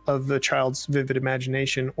figment of the child's vivid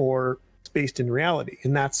imagination or it's based in reality.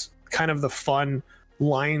 And that's kind of the fun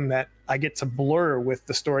line that I get to blur with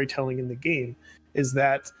the storytelling in the game, is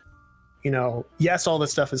that, you know, yes, all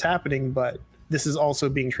this stuff is happening, but this is also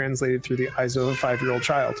being translated through the eyes of a 5-year-old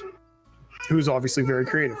child who's obviously very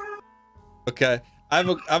creative. Okay. I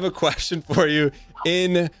have a question for you.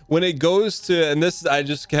 When it goes to, and this, I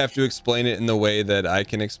just have to explain it in the way that I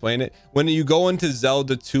can explain it. When you go into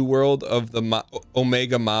Zelda 2 world of the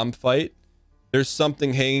Omega Mom fight, there's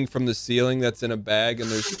something hanging from the ceiling that's in a bag, and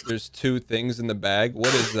there's 2 things in the bag.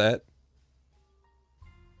 What is that?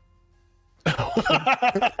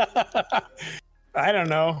 I don't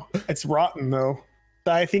know. It's rotten though.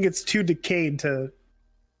 I think it's too decayed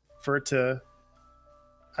for it to.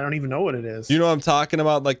 I don't even know what it is. You know what I'm talking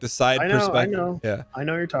about? Like the side perspective? I know. Yeah. I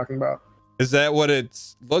know what you're talking about. Is that what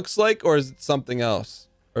it looks like, or is it something else?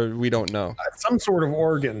 Or we don't know? Some sort of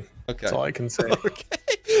organ. Okay. That's all I can say.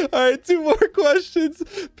 Okay. All right. 2 more questions.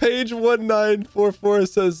 Page 1944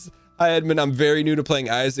 says, hi, Edmund. I'm very new to playing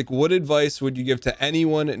Isaac. What advice would you give to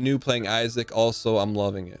anyone new playing Isaac? Also, I'm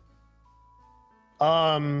loving it.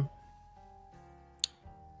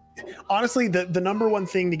 Honestly, the number one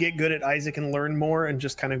thing to get good at Isaac and learn more and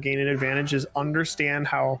just kind of gain an advantage is understand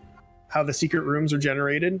how the secret rooms are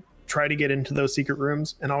generated. Try to get into those secret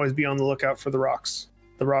rooms and always be on the lookout for the rocks.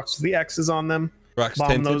 The rocks with the X's on them. Rocks bomb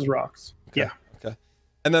tinted? those rocks. Okay. Yeah. Okay.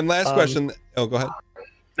 And then last question. Oh, go ahead.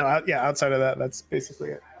 No, yeah, outside of that, that's basically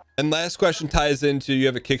it. And last question ties into, you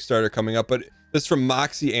have a Kickstarter coming up, but this from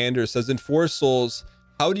Moxie Anders says, in 4 Souls,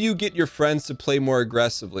 how do you get your friends to play more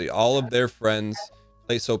aggressively? All of their friends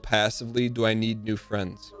play so passively. Do I need new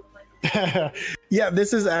friends? Yeah,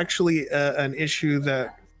 this is actually an issue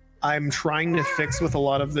that I'm trying to fix with a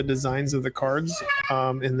lot of the designs of the cards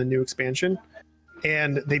in the new expansion.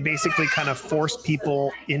 And they basically kind of force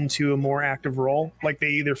people into a more active role. Like they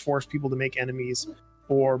either force people to make enemies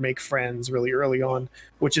or make friends really early on,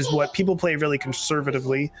 which is what people play really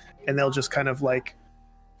conservatively, and they'll just kind of like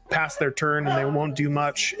pass their turn and they won't do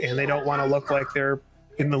much, and they don't want to look like they're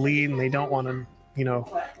in the lead, and they don't want to, you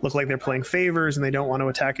know, look like they're playing favors, and they don't want to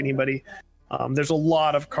attack anybody. There's a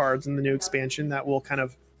lot of cards in the new expansion that will kind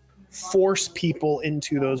of force people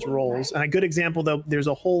into those roles. And a good example, though, there's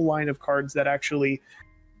a whole line of cards that actually,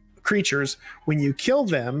 creatures, when you kill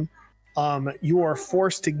them, you are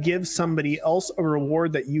forced to give somebody else a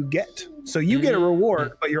reward that you get. So you get a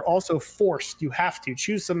reward, but you're also forced. You have to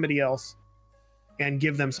choose somebody else and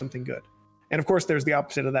give them something good. And of course, there's the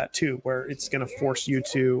opposite of that too, where it's going to force you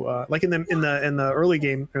to, like in the early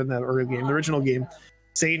game, or the original game,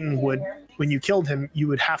 Satan would, when you killed him, you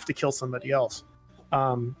would have to kill somebody else.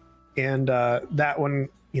 That one,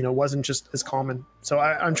 wasn't just as common. So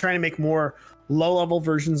I'm trying to make more low-level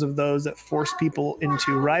versions of those that force people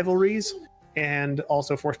into rivalries and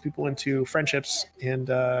also force people into friendships. And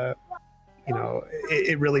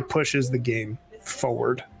it really pushes the game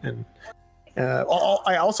forward. And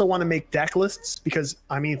I also want to make deck lists, because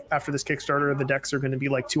after this Kickstarter, the decks are going to be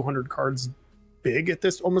like 200 cards big at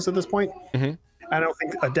this point. Mm-hmm. I don't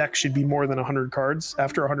think a deck should be more than 100 cards.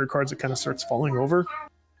 After 100 cards, it kind of starts falling over,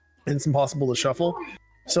 and it's impossible to shuffle.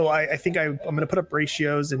 So I think I'm going to put up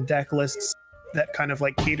ratios and deck lists that kind of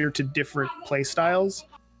like cater to different play styles.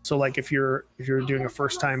 So like if you're doing a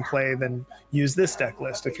first time play, then use this deck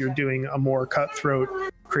list. If you're doing a more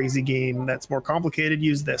cutthroat, crazy game that's more complicated,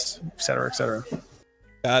 use this, et cetera, et cetera.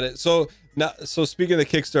 Got it. So speaking of the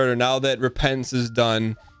Kickstarter, now that Repentance is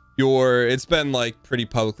done, it's been like pretty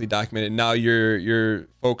publicly documented. Now your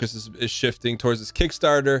focus is shifting towards this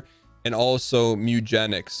Kickstarter and also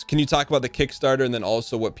Mugenics. Can you talk about the Kickstarter and then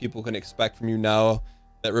also what people can expect from you now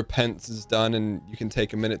that Repentance is done and you can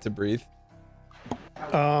take a minute to breathe?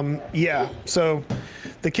 Yeah. So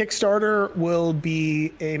the Kickstarter will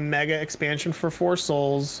be a mega expansion for Four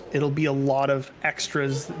Souls. It'll be a lot of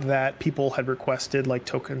extras that people had requested, like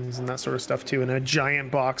tokens and that sort of stuff too, and a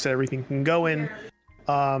giant box that everything can go in.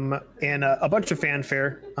 And a bunch of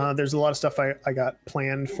fanfare. There's a lot of stuff I got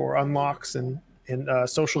planned for unlocks and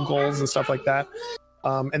social goals and stuff like that.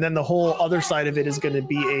 And then the whole other side of it is going to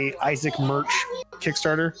be a Isaac merch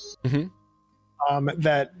Kickstarter. Mm-hmm.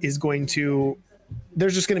 That is going to,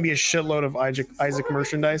 there's just going to be a shitload of Isaac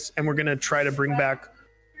merchandise, and we're going to try to bring back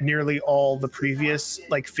nearly all the previous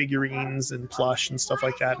like figurines and plush and stuff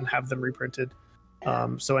like that and have them reprinted.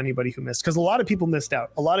 So anybody who missed, because a lot of people missed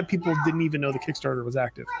out. A lot of people didn't even know the Kickstarter was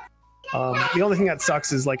active. The only thing that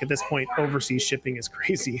sucks is like at this point, overseas shipping is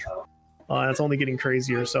crazy. It's only getting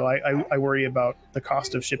crazier. So I worry about the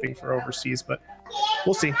cost of shipping for overseas, but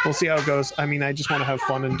we'll see. We'll see how it goes. I mean, I just want to have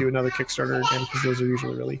fun and do another Kickstarter again, because those are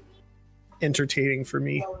usually really entertaining for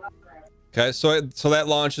me. Okay, so that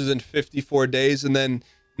launches in 54 days, and then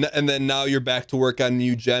now you're back to work on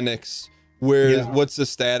Eugenics. What's the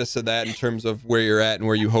status of that in terms of where you're at and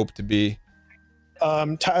where you hope to be?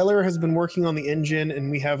 Tyler has been working on the engine, and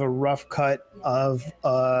we have a rough cut of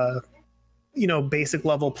basic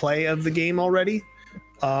level play of the game already.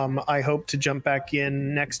 I hope to jump back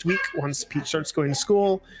in next week once Pete starts going to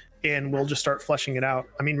school, and we'll just start fleshing it out.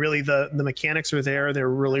 I mean, really, the mechanics are there. They're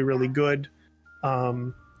really, really good.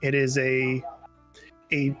 It is it's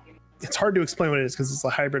hard to explain what it is because it's a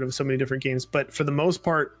hybrid of so many different games, but for the most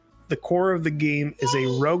part, the core of the game is a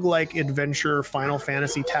roguelike adventure Final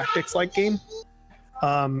Fantasy Tactics-like game,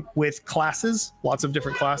 with classes, lots of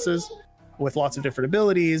different classes, with lots of different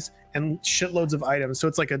abilities and shitloads of items. So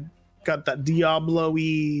it's like got that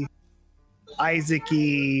Diablo-y,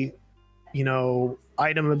 Isaac-y,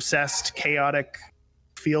 item obsessed, chaotic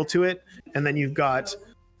feel to it. And then you've got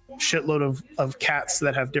shitload of cats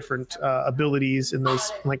that have different abilities in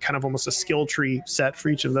those, like kind of almost a skill tree set for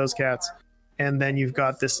each of those cats. And then you've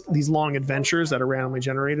got these long adventures that are randomly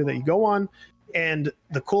generated that you go on. And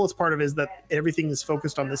the coolest part of it is that everything is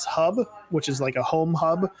focused on this hub, which is like a home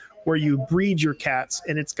hub where you breed your cats.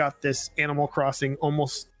 And it's got this Animal Crossing,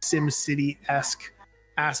 almost SimCity-esque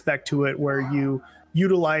aspect to it, where you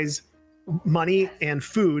utilize money and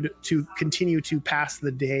food to continue to pass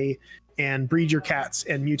the day and breed your cats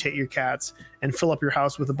and mutate your cats and fill up your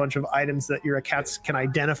house with a bunch of items that your cats can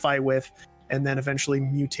identify with, and then eventually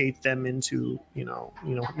mutate them into,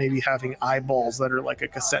 maybe having eyeballs that are like a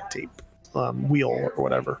cassette tape wheel or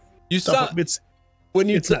whatever. When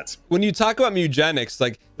you talk about Mugenics,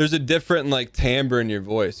 like there's a different like timbre in your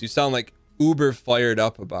voice. You sound like uber fired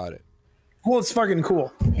up about it. Well, it's fucking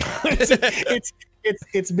cool.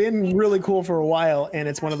 It's been really cool for a while, and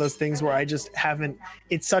it's one of those things where I just haven't.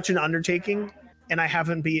 It's such an undertaking, and I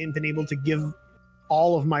haven't been able to give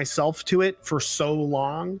all of myself to it for so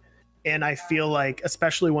long. And I feel like,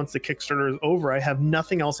 especially once the Kickstarter is over, I have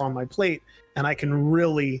nothing else on my plate, and I can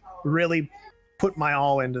really, really put my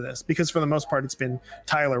all into this, because for the most part, it's been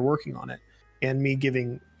Tyler working on it and me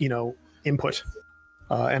giving, input.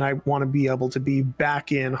 And I want to be able to be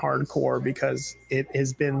back in hardcore, because it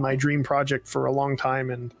has been my dream project for a long time.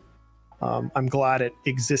 And I'm glad it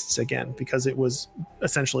exists again, because it was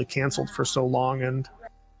essentially canceled for so long. And,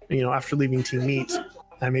 after leaving Team Meat,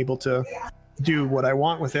 I'm able to do what I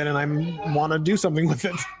want with it, and I want to do something with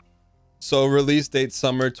it. So release date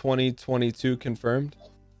summer 2022 confirmed.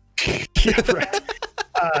 Yeah, right.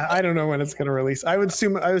 I don't know when it's going to release. I would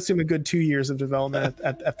assume a good 2 years of development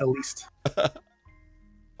at the least. All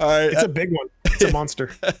right, it's a big one. It's a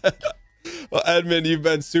monster. Well, Edmund, you've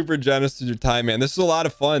been super generous with your time, man. This is a lot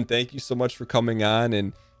of fun. Thank you so much for coming on,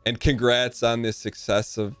 and congrats on the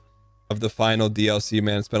success of the final DLC,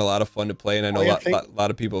 man. It's been a lot of fun to play, and I know a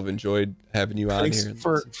lot of people have enjoyed having you on here.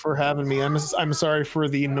 Thanks for having me. I'm sorry for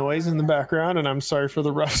the noise in the background, and I'm sorry for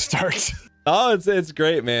the rough start. Oh, it's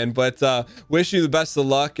great, man. But wish you the best of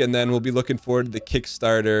luck, and then we'll be looking forward to the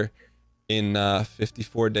Kickstarter in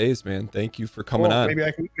 54 days, man. Thank you for coming on. Maybe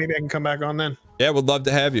I can come back on then. Yeah, we'd love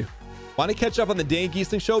to have you. Want to catch up on the Dan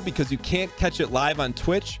Gheesling Show because you can't catch it live on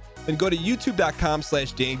Twitch? Then go to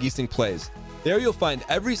youtube.com/Dan Gheesling Plays. There you'll find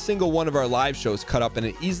every single one of our live shows cut up in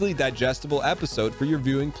an easily digestible episode for your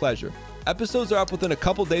viewing pleasure. Episodes are up within a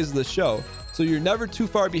couple days of the show, so you're never too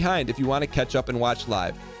far behind if you want to catch up and watch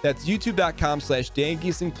live. That's youtube.com/Dan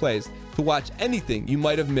Gheesling Plays to watch anything you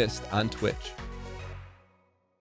might have missed on Twitch.